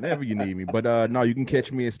 yeah. Whenever you need me. But no, you can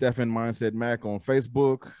catch me at Stephen Mindset Mac on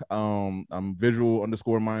Facebook. I'm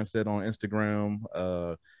visual_mindset on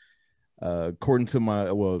Instagram. According to my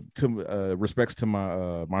respects to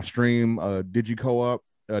my stream, digital co-op.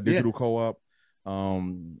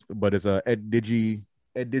 But it's at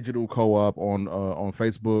digital co-op on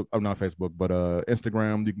Facebook. I'm not Facebook, but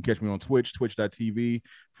Instagram. You can catch me on Twitch,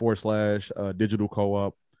 twitch.tv/digital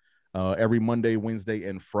co-op every Monday, Wednesday,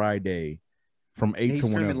 and Friday from 8 to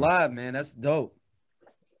 1. Streaming live, man. That's dope.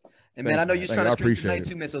 And man, I know you're trying to stream tonight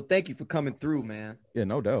too, man. So thank you for coming through, man. Yeah,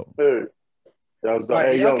 no doubt. Hey.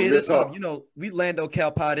 Okay, this up. We Lando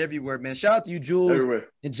Cal Pod everywhere, man. Shout out to you, Jules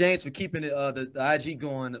and James, for keeping it the IG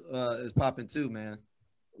going is popping too, man.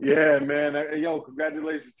 Yeah, man.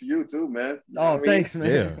 Congratulations to you too, man. Oh, thanks,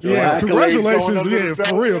 man. Yeah. Congratulations,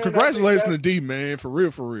 for real. Congratulations to D, man. For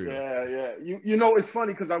real. Yeah. It's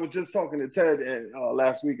funny because I was just talking to Ted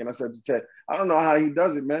last week, and I said to Ted, I don't know how he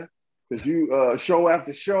does it, man. Because you show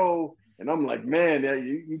after show. And I'm like, man,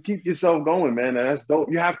 you keep yourself going, man. And that's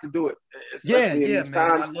dope. You have to do it. Yeah, man.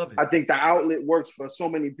 Times, I love it. I think the outlet works for so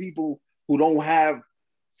many people who don't have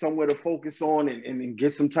somewhere to focus on and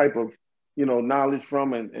get some type of, knowledge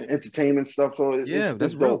from and entertainment stuff. So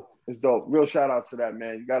that's dope. It's dope. Real shout out to that,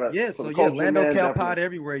 man. You gotta Lando Cal Pod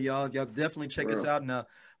everywhere, y'all. Y'all definitely check us out, and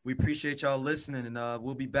we appreciate y'all listening. And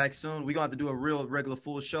we'll be back soon. We're gonna have to do a real regular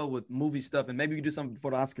full show with movie stuff, and maybe we can do something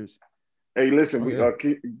before the Oscars. Hey, listen,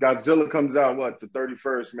 Godzilla comes out the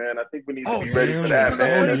 31st, man. I think we need to be ready for that,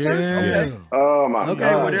 man. Okay. Oh my God.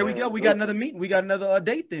 Okay, well there we go. We got another meeting. We got another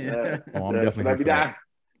date then. I'm definitely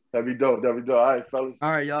that'd be dope. All right, fellas. All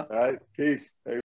right, y'all. All right, peace. Hey.